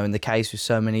in the case with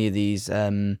so many of these,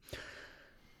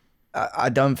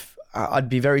 I'd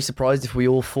be very surprised if we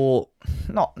all thought,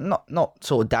 not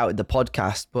sort of doubted the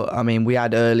podcast, but I mean, we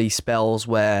had early spells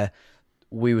where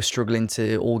we were struggling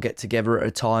to all get together at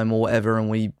a time or whatever, and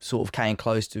we sort of came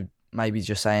close to maybe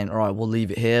just saying, all right, we'll leave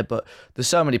it here. But there's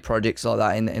so many projects like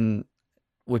that in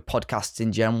with podcasts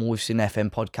in general. We've seen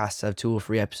FM podcasts have 2 or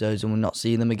 3 episodes and we're not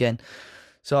seeing them again.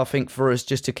 So I think for us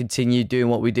just to continue doing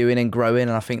what we're doing and growing,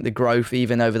 and I think the growth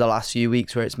even over the last few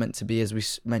weeks where it's meant to be, as we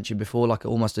mentioned before, like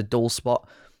almost a dull spot,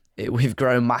 we've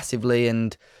grown massively.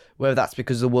 And whether that's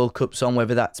because the World Cup's on,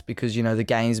 whether that's because, the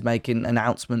game's making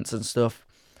announcements and stuff,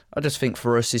 I just think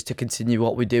for us is to continue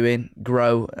what we're doing,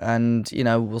 grow, and,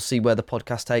 we'll see where the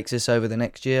podcast takes us over the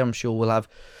next year. I'm sure we'll have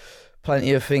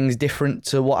plenty of things different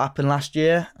to what happened last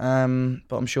year,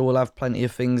 but I'm sure we'll have plenty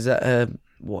of things that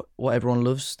what everyone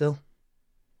loves still.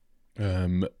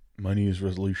 My New Year's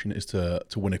resolution is to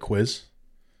win a quiz.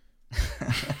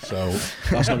 So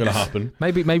that's not going to happen.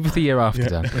 Maybe the year after,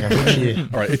 Dan. Yeah.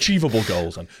 All right, achievable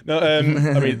goals then. No,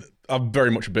 I mean, I'm very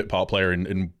much a bit part player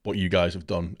in what you guys have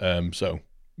done. So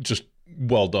just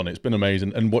well done. It's been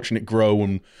amazing, and watching it grow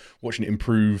and watching it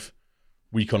improve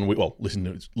week on week. Well,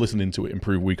 listening to it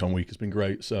improve week on week has been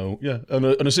great. So yeah, on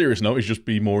a serious note, is just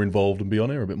be more involved and be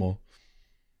on air a bit more.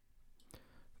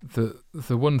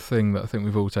 The one thing that I think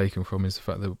we've all taken from is the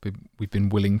fact that we've been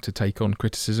willing to take on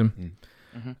criticism.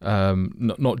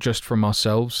 Mm-hmm. Not just from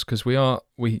ourselves, because we had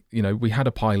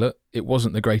a pilot. It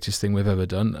wasn't the greatest thing we've ever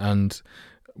done, and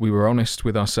we were honest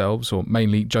with ourselves, or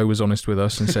mainly Joe was honest with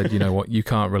us and said, you know what, you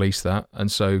can't release that.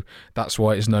 And so that's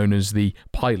why it's known as the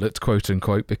pilot, quote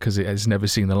unquote, because it has never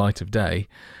seen the light of day.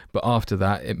 But after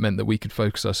that, it meant that we could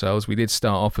focus ourselves. We did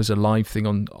start off as a live thing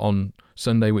on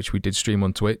Sunday, which we did stream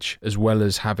on Twitch, as well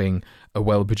as having a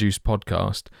well-produced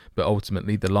podcast. But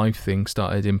ultimately, the live thing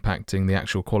started impacting the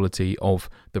actual quality of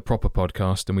the proper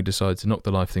podcast, and we decided to knock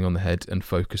the live thing on the head and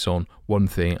focus on one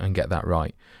thing and get that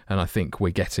right. And I think we're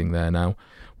getting there now.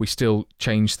 We still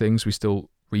change things, we still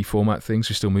reformat things,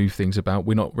 we still move things about.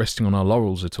 We're not resting on our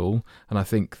laurels at all, and I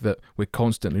think that we're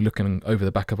constantly looking over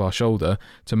the back of our shoulder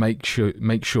to make sure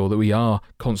that we are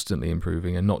constantly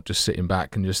improving and not just sitting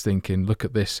back and just thinking, look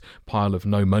at this pile of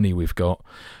no money we've got,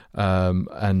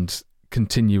 and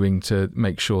continuing to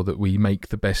make sure that we make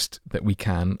the best that we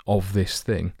can of this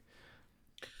thing.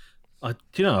 I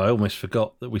almost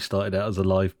forgot that we started out as a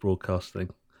live broadcast thing.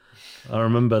 I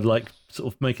remember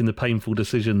sort of making the painful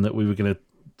decision that we were going to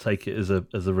take it as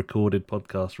a recorded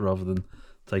podcast rather than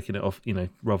taking it off,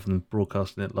 rather than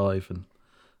broadcasting it live and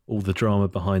all the drama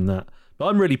behind that. But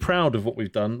I'm really proud of what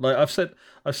we've done. Like I've said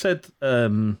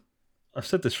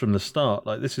this from the start.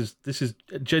 Like this is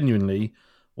genuinely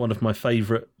one of my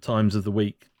favourite times of the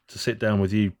week to sit down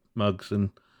with you, Mugs,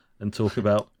 and talk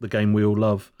about the game we all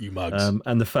love. You Mugs.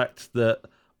 And the fact that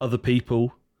other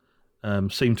people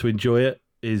seem to enjoy it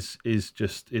is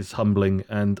humbling,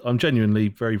 and I'm genuinely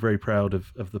very, very proud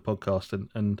of the podcast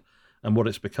and what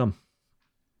it's become.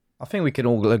 I think we can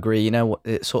all agree,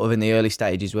 it's sort of in the early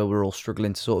stages where we're all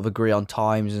struggling to sort of agree on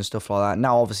times and stuff like that.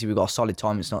 Now, obviously, we've got a solid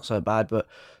time, it's not so bad, but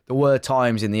there were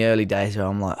times in the early days where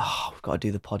I'm like, we've got to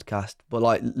do the podcast. But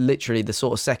like literally the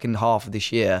sort of second half of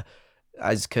this year,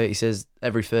 as Curtis says,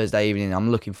 every Thursday evening,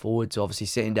 I'm looking forward to obviously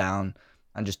sitting down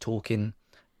and just talking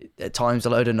at times a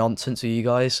load of nonsense with you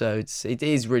guys. So it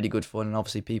is really good fun, and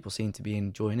obviously people seem to be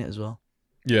enjoying it as well.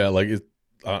 Yeah, like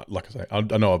I say, I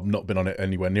know I've not been on it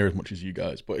anywhere near as much as you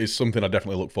guys, but it's something I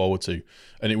definitely look forward to.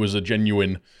 And it was a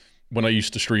genuine, when I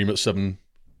used to stream at 7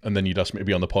 and then you'd ask me to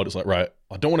be on the pod, it's like, right,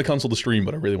 I don't want to cancel the stream,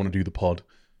 but I really want to do the pod.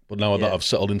 But now that I've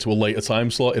settled into a later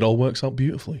time slot, it all works out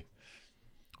beautifully.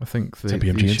 I think 10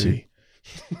 p.m. GMT.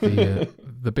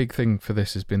 The big thing for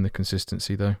this has been the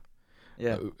consistency, though.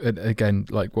 Yeah. Again,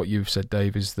 like what you've said,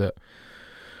 Dave, is that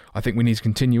I think we need to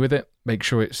continue with it. Make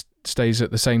sure it stays at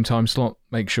the same time slot.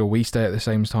 Make sure we stay at the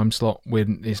same time slot.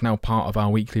 It's now part of our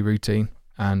weekly routine,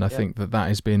 and I think that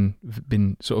has been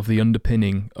sort of the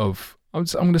underpinning of, I'm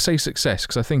going to say success,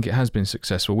 because I think it has been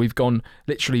successful. We've gone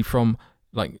literally from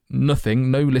like nothing,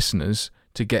 no listeners,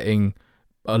 to getting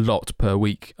a lot per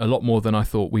week, a lot more than I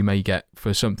thought we may get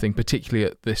for something, particularly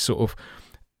at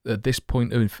this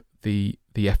point of the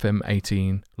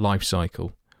FM18 life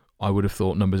cycle. I would have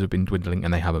thought numbers have been dwindling,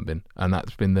 and they haven't been, and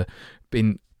that's been a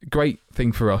great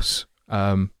thing for us.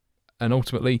 And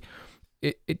ultimately,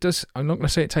 it does. I'm not going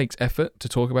to say it takes effort to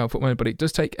talk about football, but it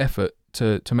does take effort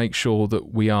to make sure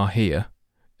that we are here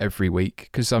every week,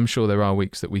 because I'm sure there are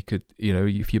weeks that we could,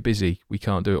 if you're busy, we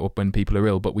can't do it, or when people are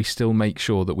ill, but we still make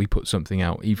sure that we put something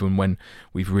out, even when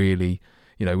we've really,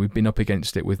 we've been up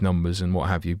against it with numbers and what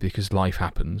have you, because life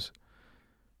happens.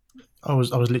 I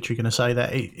was literally going to say that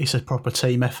it's a proper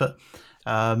team effort.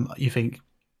 You think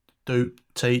Dupe,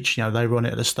 Teach, they run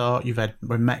it at the start. You've had,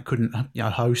 when Matt couldn't,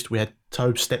 host, we had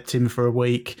Tobe stepped in for a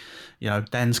week.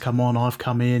 Dan's come on, I've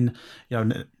come in.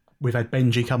 We've had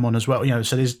Benji come on as well.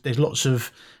 So there's lots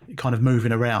of kind of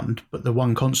moving around, but the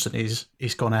one constant is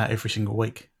it's gone out every single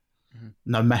week. Mm-hmm.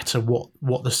 No matter what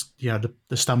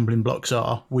the stumbling blocks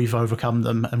are, we've overcome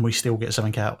them, and we still get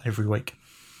something out every week.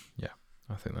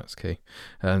 I think that's key.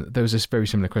 There was this very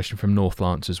similar question from North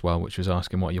Lance as well, which was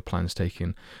asking what are your plans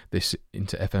taking this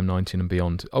into FM19 and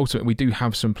beyond. Ultimately, we do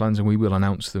have some plans, and we will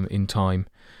announce them in time,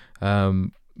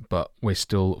 but we're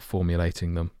still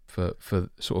formulating them for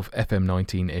sort of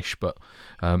FM19-ish, but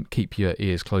keep your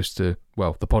ears close to,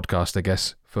 the podcast, I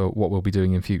guess, for what we'll be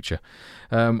doing in future.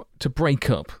 To break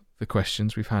up the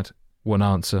questions, we've had one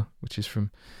answer, which is from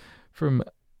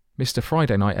Mr.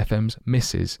 Friday Night FM's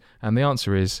Mrs., and the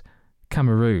answer is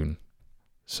Cameroon.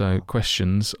 So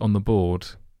questions on the board,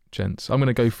 gents. I'm going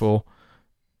to go for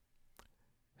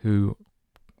who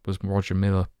was Roger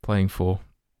Miller playing for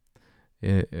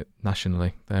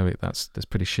nationally. That's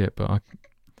pretty shit, but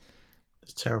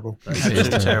it's terrible.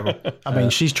 It's terrible. I mean,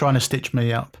 she's trying to stitch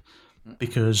me up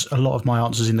because a lot of my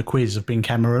answers in the quiz have been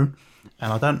Cameroon,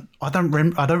 and I don't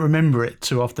remember it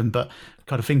too often. But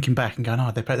kind of thinking back and going,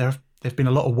 there've been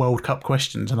a lot of World Cup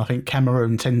questions, and I think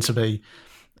Cameroon tend to be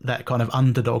that kind of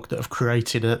underdog that have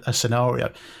created a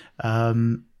scenario. I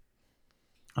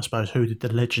suppose, who did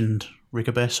the legend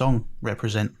Rigobert Song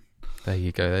represent? There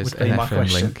you go. There's an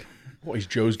FM link. What is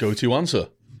Joe's go-to answer?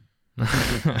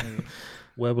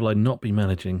 Where will I not be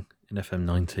managing in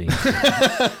FM19?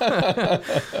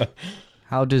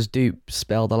 How does Dupe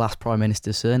spell the last Prime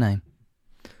Minister's surname?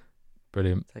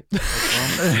 Brilliant. Take one.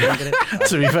 Get it?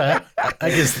 To be fair,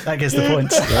 that gets the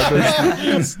points.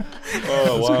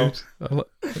 Oh wow!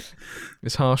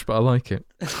 It's harsh, but I like it.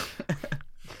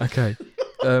 Okay.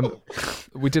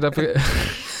 We did have a...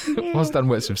 Whilst Dan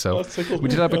wets himself, we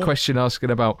did have a question asking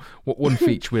about what one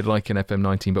feature we'd like in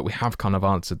FM19, but we have kind of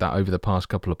answered that over the past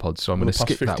couple of pods, so I'm going to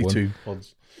skip that one.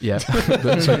 Pods. Yeah.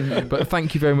 But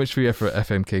thank you very much for your effort,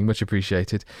 FM King. Much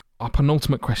appreciated. Our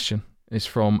penultimate question is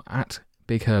from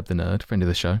 @BigHerbTheNerd, friend of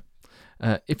the show.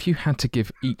 If you had to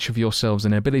give each of yourselves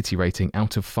an ability rating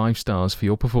out of 5 stars for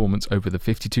your performance over the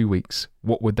 52 weeks,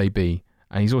 what would they be?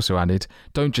 And he's also added,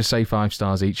 don't just say 5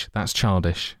 stars each, that's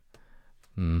childish.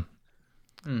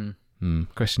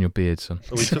 Question your beard, son.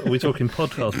 Are we talking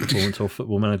podcast performance or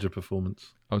Football Manager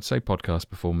performance? I would say podcast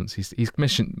performance. He's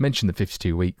mentioned the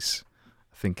 52 weeks.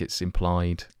 I think it's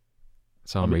implied.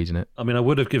 So I'm reading it. I mean, I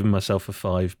would have given myself a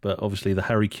 5, but obviously the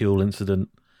Harry Kewell incident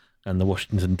and the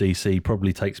Washington DC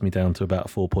probably takes me down to about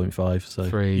 4.5. So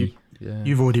 3. Yeah.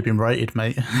 You've already been rated,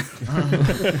 mate. You've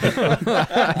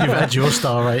had your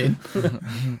star rating.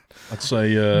 I'd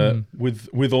say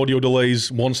with audio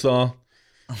delays, 1 star.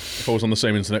 If I was on the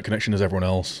same internet connection as everyone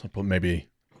else, I'd put maybe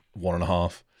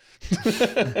 1.5.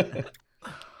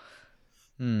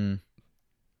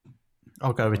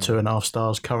 I'll go with 2.5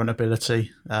 stars. Current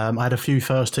ability. I had a few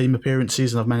first team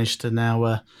appearances, and I've managed to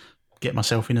now get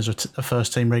myself in as a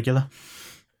first team regular.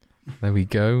 There we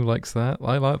go. Likes that.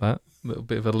 I like that. A little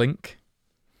bit of a link.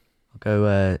 I'll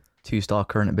go 2-star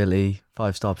current ability,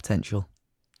 5-star potential.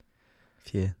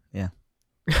 Yeah.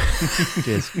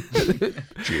 Cheers.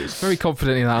 Cheers. Very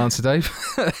confident in that answer, Dave.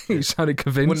 You sounded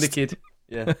convinced. Wonder Kid.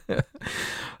 Yeah.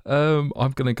 I'm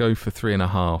going to go for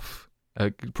 3.5.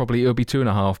 Probably it'll be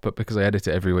 2.5, but because I edit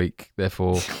it every week,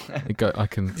 therefore I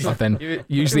then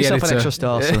use the editor. An extra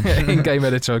star, son. In-game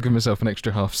editor. I'll give myself an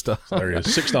extra half star. There he is.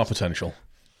 6-star potential.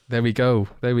 There we go.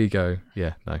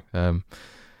 Yeah, no.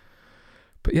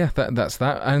 But yeah, that's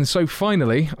that. And so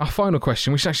finally, our final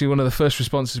question, which is actually one of the first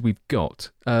responses we've got,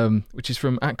 which is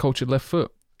from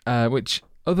 @CulturedLeftFoot, which,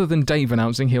 other than Dave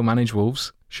announcing he'll manage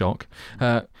Wolves, shock,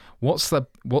 what's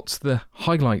the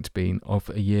highlight been of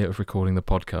a year of recording the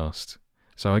podcast?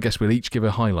 So I guess we'll each give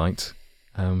a highlight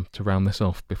to round this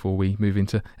off before we move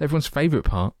into everyone's favourite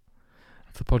part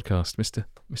of the podcast.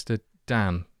 Mr.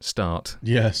 Dan, start.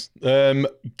 Yes.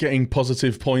 Getting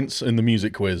positive points in the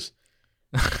music quiz.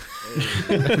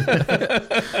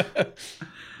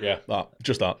 Yeah,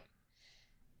 just that.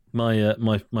 My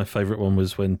favourite one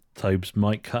was when Tobe's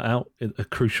mic cut out at a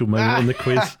crucial moment in the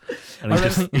quiz, and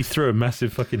he threw a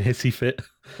massive fucking hissy fit.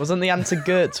 Wasn't the answer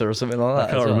Goethe or something like that?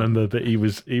 I can't remember, but he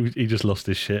just lost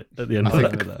his shit at the end of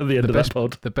that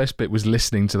pod. The best bit was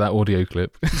listening to that audio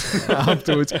clip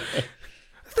afterwards.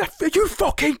 Are you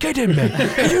fucking kidding me?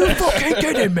 Are you fucking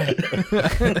kidding me?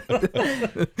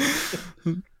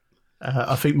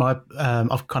 I think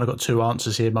I've kind of got 2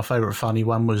 answers here. My favourite funny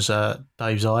one was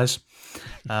Dave's eyes.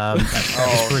 That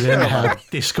was brilliant. How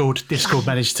Discord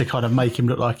managed to kind of make him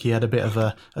look like he had a bit of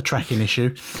a tracking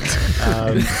issue.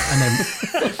 And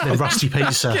then Rusty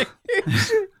Pizza.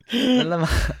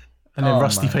 And then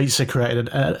Rusty Pizza created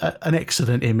an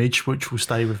excellent image, which will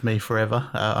stay with me forever.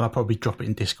 And I'll probably drop it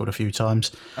in Discord a few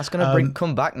times. That's going to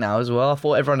come back now as well. I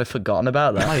thought everyone had forgotten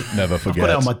about that. Mate, never forget. I've got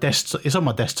it on my desktop. It's on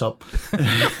my desktop.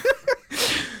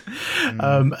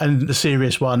 And the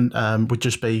serious one would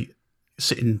just be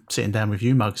sitting down with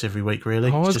you mugs every week, really.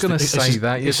 I was going to say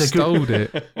that. You stole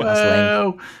it.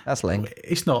 Well, that's lame.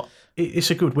 It's not.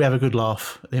 We have a good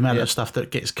laugh. The amount of stuff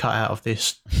that gets cut out of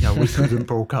this, we couldn't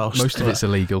broadcast. Most of it's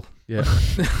illegal. Yeah.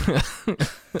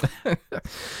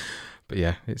 But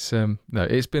yeah, it's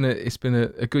been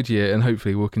a good year, and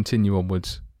hopefully we'll continue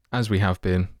onwards as we have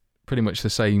been. Pretty much the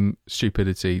same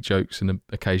stupidity, jokes, and an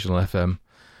occasional FM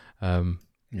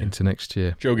into next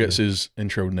year. Joe gets his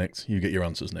intro nicked. You get your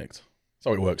answers nicked. That's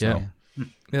how it works now. Yeah,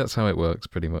 that's how it works,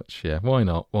 pretty much. Yeah. Why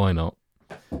not?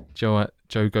 Joe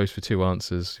goes for 2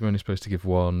 answers. You're only supposed to give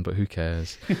 1, but who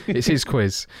cares? It's his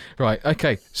quiz. Right,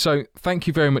 okay. So thank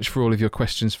you very much for all of your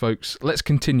questions, folks. Let's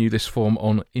continue this form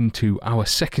on into our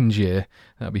second year.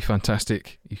 That'd be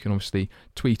fantastic. You can obviously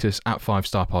tweet us at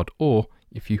 5starpod, or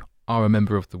if you are a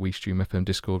member of the We Stream FM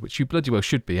Discord, which you bloody well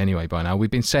should be anyway by now.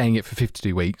 We've been saying it for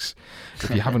 52 weeks.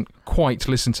 If you haven't quite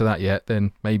listened to that yet,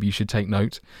 then maybe you should take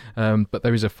note. But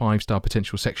there is a 5-star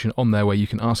potential section on there where you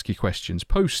can ask your questions,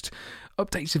 post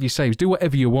updates of your saves, do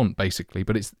whatever you want, basically.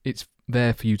 But it's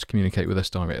there for you to communicate with us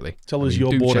directly. Tell us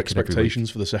your board expectations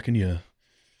for the second year.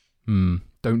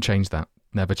 Don't change that.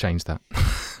 Never change that.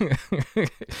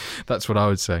 That's what I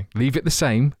would say. Leave it the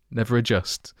same. Never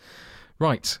adjust.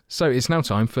 Right, so it's now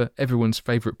time for everyone's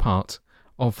favourite part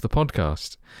of the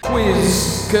podcast.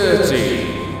 Quiz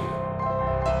Curty.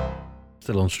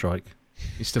 Still on strike.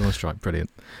 He's still on strike. Brilliant.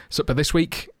 So, but this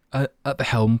week at the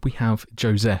helm we have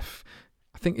Joseph.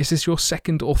 I think is this your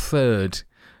second or third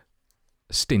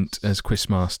stint as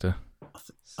quizmaster?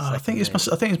 I think it's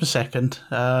my second.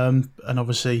 And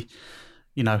obviously,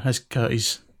 as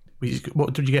Curtis,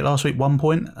 what did you get last week? 1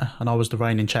 point, and I was the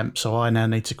reigning champ, so I now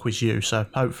need to quiz you. So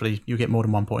hopefully you get more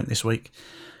than 1 point this week.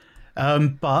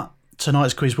 But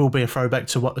tonight's quiz will be a throwback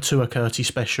to a Curtis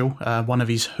special, one of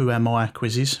his Who Am I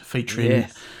quizzes featuring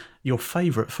your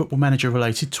favourite Football Manager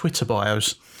related Twitter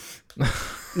bios.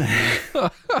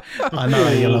 I know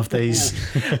you love these.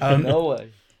 No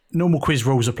way. Normal quiz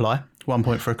rules apply. 1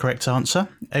 point for a correct answer.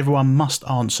 Everyone must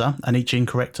answer, and each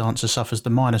incorrect answer suffers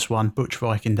the -1 Butch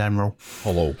Viking Dan rule.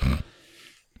 Hello.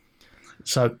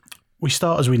 So we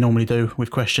start as we normally do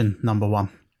with question number 1.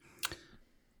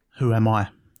 Who am I?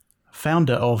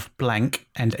 Founder of blank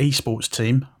and esports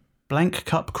team, blank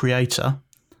cup creator,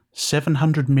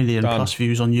 700 million Dan. plus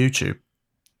views on YouTube.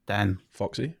 Dan,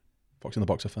 Foxy in the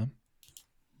Box FM.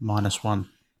 -1. Do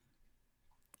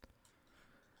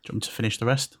you want me to finish the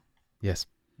rest? Yes.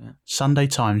 Sunday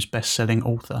Times best-selling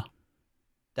author.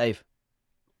 Dave.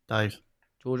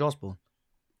 George Osborne.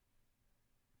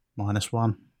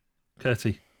 -1.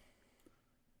 Curty.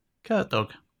 Kurt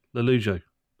Dog. Lelujo.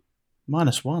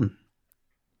 -1.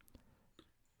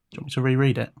 Do you want me to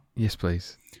reread it? Yes,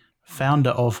 please.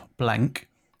 Founder of blank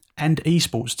and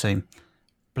esports team,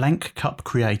 blank cup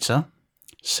creator,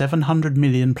 700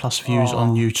 million plus views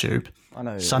on YouTube, I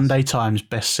know. Sunday Times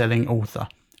best-selling author.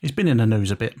 He's been in the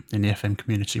news a bit in the FM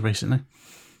community recently.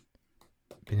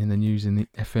 Been in the news in the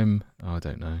FM. Oh, I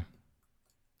don't know.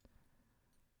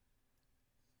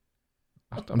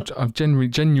 I'm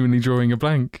genuinely drawing a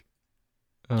blank.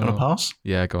 Do you want to pass?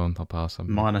 Yeah, go on. I'll pass.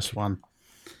 -1.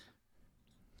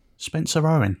 Spencer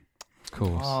Owen. Of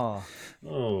course.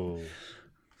 Oh.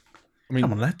 I mean,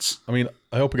 Come on, lads. I mean,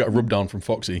 I hope we got a rub down from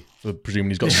Foxy for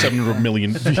presuming he's got 700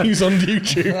 million views on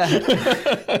YouTube.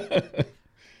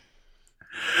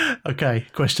 Okay,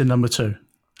 question number 2.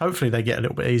 Hopefully they get a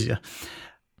little bit easier.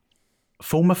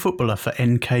 Former footballer for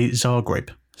NK Zagreb,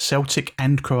 Celtic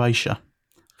and Croatia.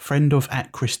 Friend of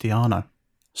 @Cristiano.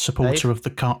 Supporter Dave? of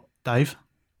the cup. Dave?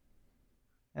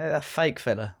 That fake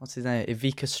fella. What's his name?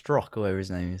 Ivica Strock, or whatever his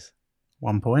name is.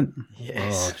 1 point.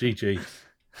 Yes. Oh, GG.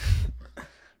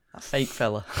 That fake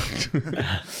fella.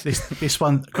 This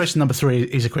one, question number 3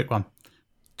 is a quick one.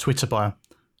 Twitter bio.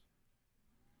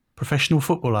 Professional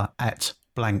footballer at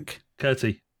blank.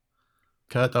 Curty.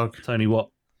 Kurt Dog. Tony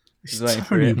Watt. He's waiting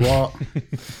for Tony it. Watt.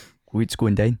 It's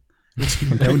going down.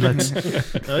 Down, lads.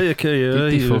 Oh, yeah, okay, yeah,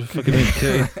 you fucking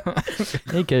okay.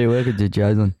 Okay, welcome to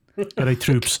Jason. Ready,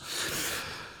 troops.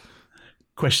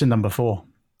 Question number 4.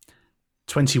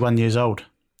 21 years old.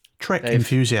 Trek Dave.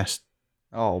 enthusiast.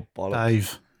 Oh, bollocks.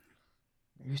 Dave.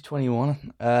 Who's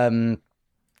 21? I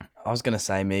was going to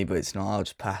say me, but it's not. I'll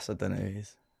just pass. I don't know who it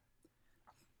is.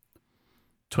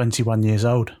 21 years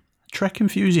old. Trek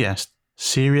enthusiast.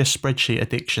 Serious spreadsheet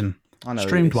addiction. I know who it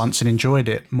Streamed is. once and enjoyed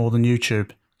it more than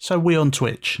YouTube. So we on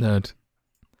Twitch. Nerd.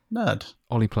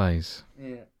 Ollie Plays.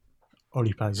 Yeah.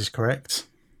 Plays is correct.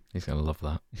 He's going to love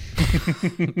that.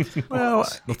 Well,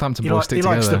 Northampton he boys stick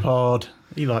likes the together. pod.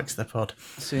 He likes the pod.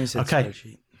 As soon as it's Okay.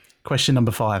 spreadsheet. Question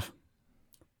number 5.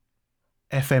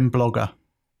 FM blogger.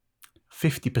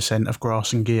 50% of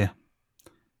grass and gear.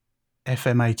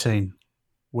 FM 18.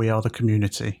 We are the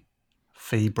community.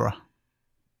 Fibra.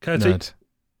 Curty. Nerd.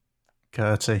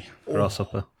 Curty.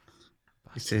 Grasshopper.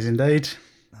 It is indeed.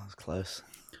 That was close.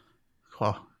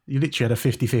 Well, you literally had a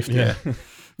 50-50 Yeah. there.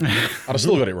 I'd have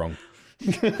still got it wrong.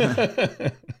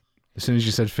 As soon as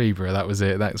you said Fibra, that was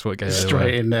it. That's what gave it Straight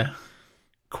away. in there.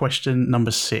 Question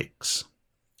number 6.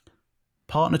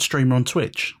 Partnered streamer on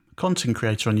Twitch. Content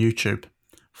creator on YouTube.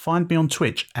 Find me on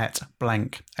Twitch at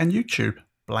blank and YouTube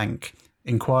blank.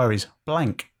 Inquiries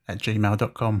blank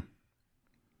 @gmail.com.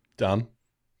 Dan.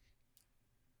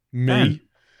 Me. Dan.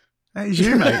 That is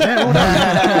you, mate. Yeah, well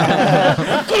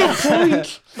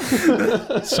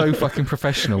done. So fucking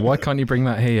professional. Why can't you bring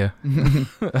that here?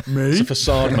 It's a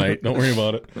facade, mate. Don't worry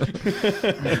about it.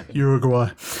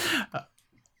 Uruguay.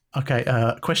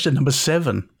 Okay, question number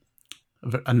 7.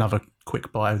 Another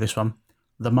quick bio, this one.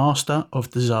 The Master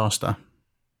of Disaster.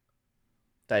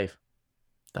 Dave.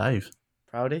 Dave.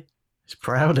 Proudy? It's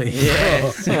Proudy.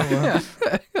 Yes.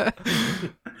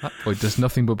 That boy does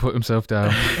nothing but put himself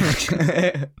down.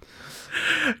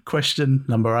 Question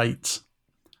number 8.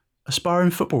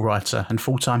 Aspiring football writer and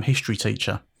full-time history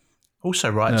teacher. Also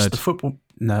writes Nerd. the football...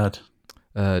 Nerd.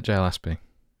 JL Aspie.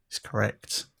 Is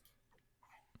correct.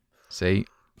 See?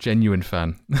 Genuine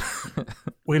fan.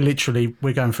 We're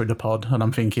going through the pod, and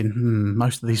I'm thinking,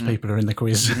 most of these people are in the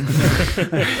quiz.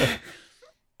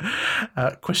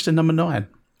 Question number 9.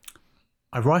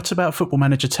 I write about Football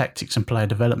Manager tactics and player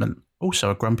development. Also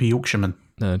a grumpy Yorkshireman.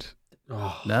 Nerd.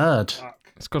 Nerd.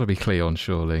 It's got to be Cleon,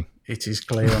 surely. It is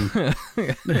Cleon.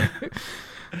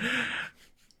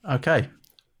 Okay.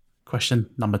 Question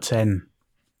number 10.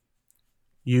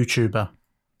 YouTuber,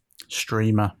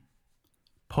 streamer,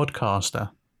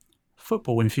 podcaster,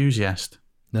 football enthusiast.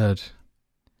 Nerd.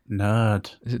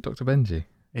 Is it Dr. Benji?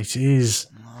 It is.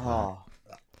 Oh.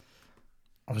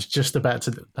 I was just about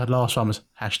to. The last one was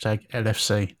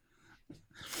 #LFC.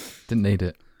 Didn't need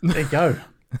it. There you go.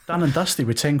 Done and dusty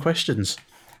with 10 questions.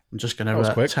 I'm just going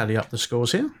to quick. tally up the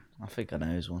scores here. I think I know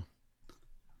who's one.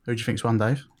 Who do you think's won,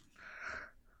 Dave?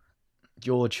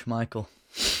 George Michael.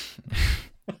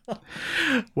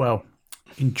 Well,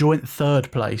 in joint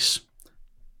third place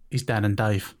is Dan and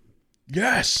Dave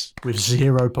Yes. with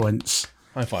 0 points.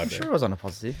 High five. I'm Dave. sure I was on a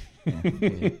positive.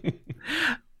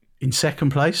 In second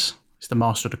place is the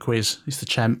master of the quiz. It's the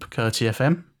champ, Curti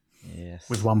FM, Yes.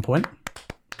 with 1 point.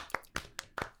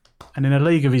 And in a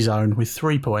league of his own with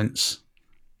 3 points,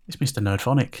 it's Mr.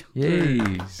 Nerdphonic.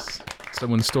 Yes.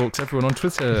 Someone stalked everyone on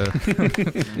Twitter.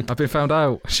 I've been found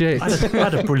out. Shit. I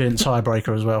had a brilliant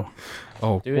tiebreaker as well.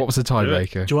 Oh, what was the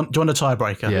tiebreaker? Do you want a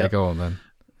tiebreaker? Yeah, go on then.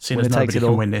 Seeing Winner as takes nobody it can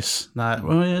all. win this. No,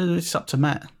 well, it's up to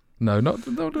Matt. No, don't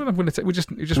have winner. We just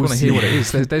want to hear what it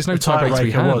is. There's no The tiebreaker to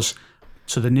be tiebreaker had. was,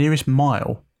 to the nearest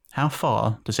mile, how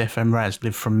far does FM Raz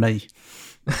live from me?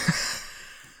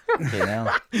 Okay,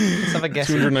 now. Let's have a guess.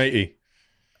 280.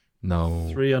 No.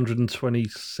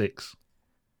 326.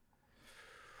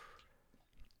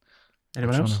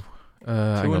 Anyone else?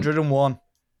 Hang on. 201.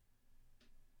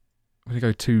 I'm going to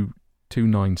go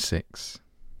 296.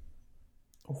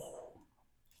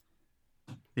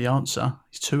 The answer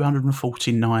is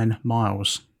 249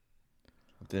 miles.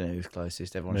 I don't know who's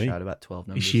closest. Everyone Me? shouted about 12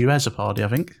 numbers. It's you as a party, I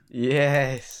think.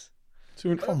 Yes.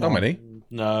 How many?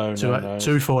 No.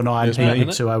 249, Yes, he mate.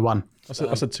 did 201. I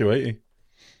said 280.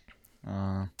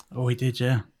 Oh, he did,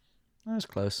 yeah. That was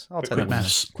close. I'll take Quick that.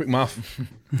 maths. Quick math.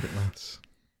 Quick maths.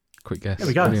 Quick guess. There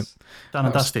we go. Brilliant. Done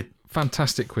and That was- dusted.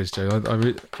 Fantastic quiz, Joe.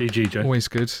 GG, Joe. Always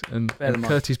good. And Better than mine.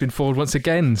 Curtie's been forward once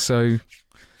again, so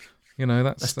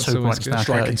that's 2 always points good. now.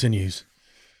 Strike Okay. continues.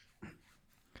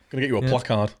 Gonna get you a Yeah.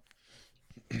 placard.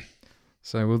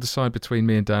 So we'll decide between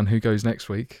me and Dan who goes next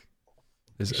week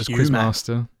as It's you,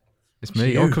 Quizmaster. It's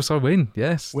me. you. Oh, of course I win.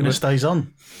 Yes. Winner The stays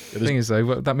on. thing is,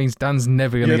 though, that means Dan's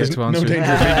never going to get to no answer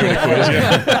danger it. of me doing a quiz.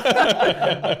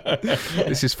 Yeah.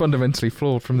 This is fundamentally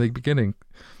flawed from the beginning.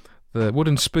 The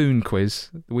wooden spoon quiz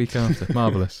the week after.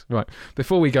 Marvellous. Right.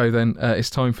 Before we go then, it's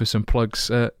time for some plugs.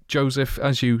 Joseph,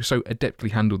 as you so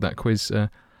adeptly handled that quiz,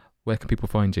 where can people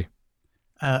find you?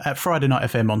 At Friday Night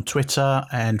FM on Twitter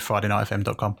and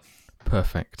FridayNightFM.com.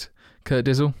 Perfect. Kurt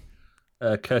Dizzle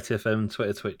Curti FM,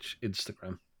 Twitter, Twitch,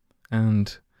 Instagram.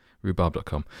 and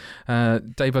rhubarb.com.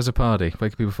 Dave Azzopardi, where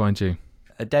can people find you?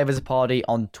 Dave as a Party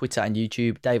on Twitter and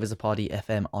YouTube. Dave as a Party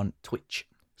FM on Twitch.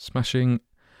 Smashing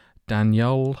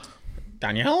Danielle.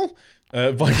 Danielle?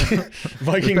 Viking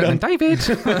Better than Dan. David.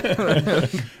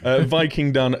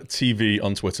 Viking Dan TV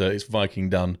on Twitter. It's Viking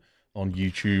Dan on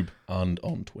YouTube and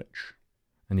on Twitch.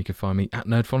 And you can find me at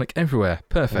Nerdphonic everywhere.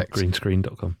 Perfect.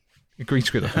 Greenscreen.com. Green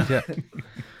screen. Yeah.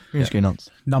 Green screen on.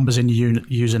 Numbers in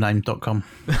username.com.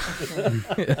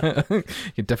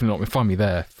 You'd definitely not find me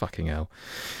there. Fucking hell.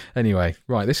 Anyway,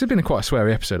 right. This has been quite a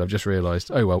sweary episode, I've just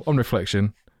realised. Oh well, on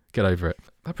reflection, get over it.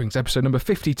 That brings episode number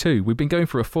 52. We've been going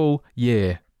for a full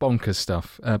year. Bonkers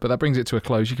stuff. But that brings it to a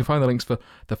close. You can find the links for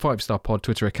the 5-Star Pod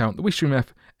Twitter account, the WeStream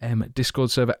FM Discord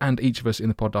server, and each of us in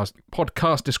the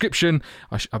podcast description.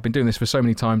 I've been doing this for so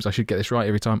many times. I should get this right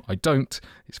every time. I don't.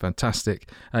 It's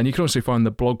fantastic. And you can also find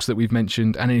the blogs that we've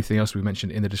mentioned and anything else we've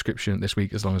mentioned in the description this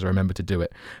week, as long as I remember to do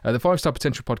it. The 5-Star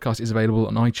Potential podcast is available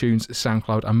on iTunes,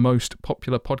 SoundCloud, and most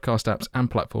popular podcast apps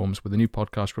and platforms, with a new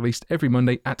podcast released every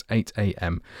Monday at 8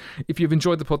 a.m. If you've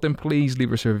enjoyed the pod, then please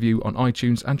leave us a review on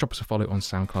iTunes and drop us a follow on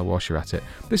SoundCloud whilst you're at it.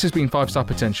 This has been 5-Star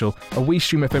Potential, a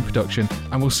WeStream FM production,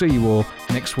 and we'll see you all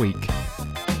next week.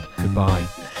 Goodbye.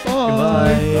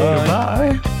 Goodbye.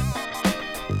 Goodbye.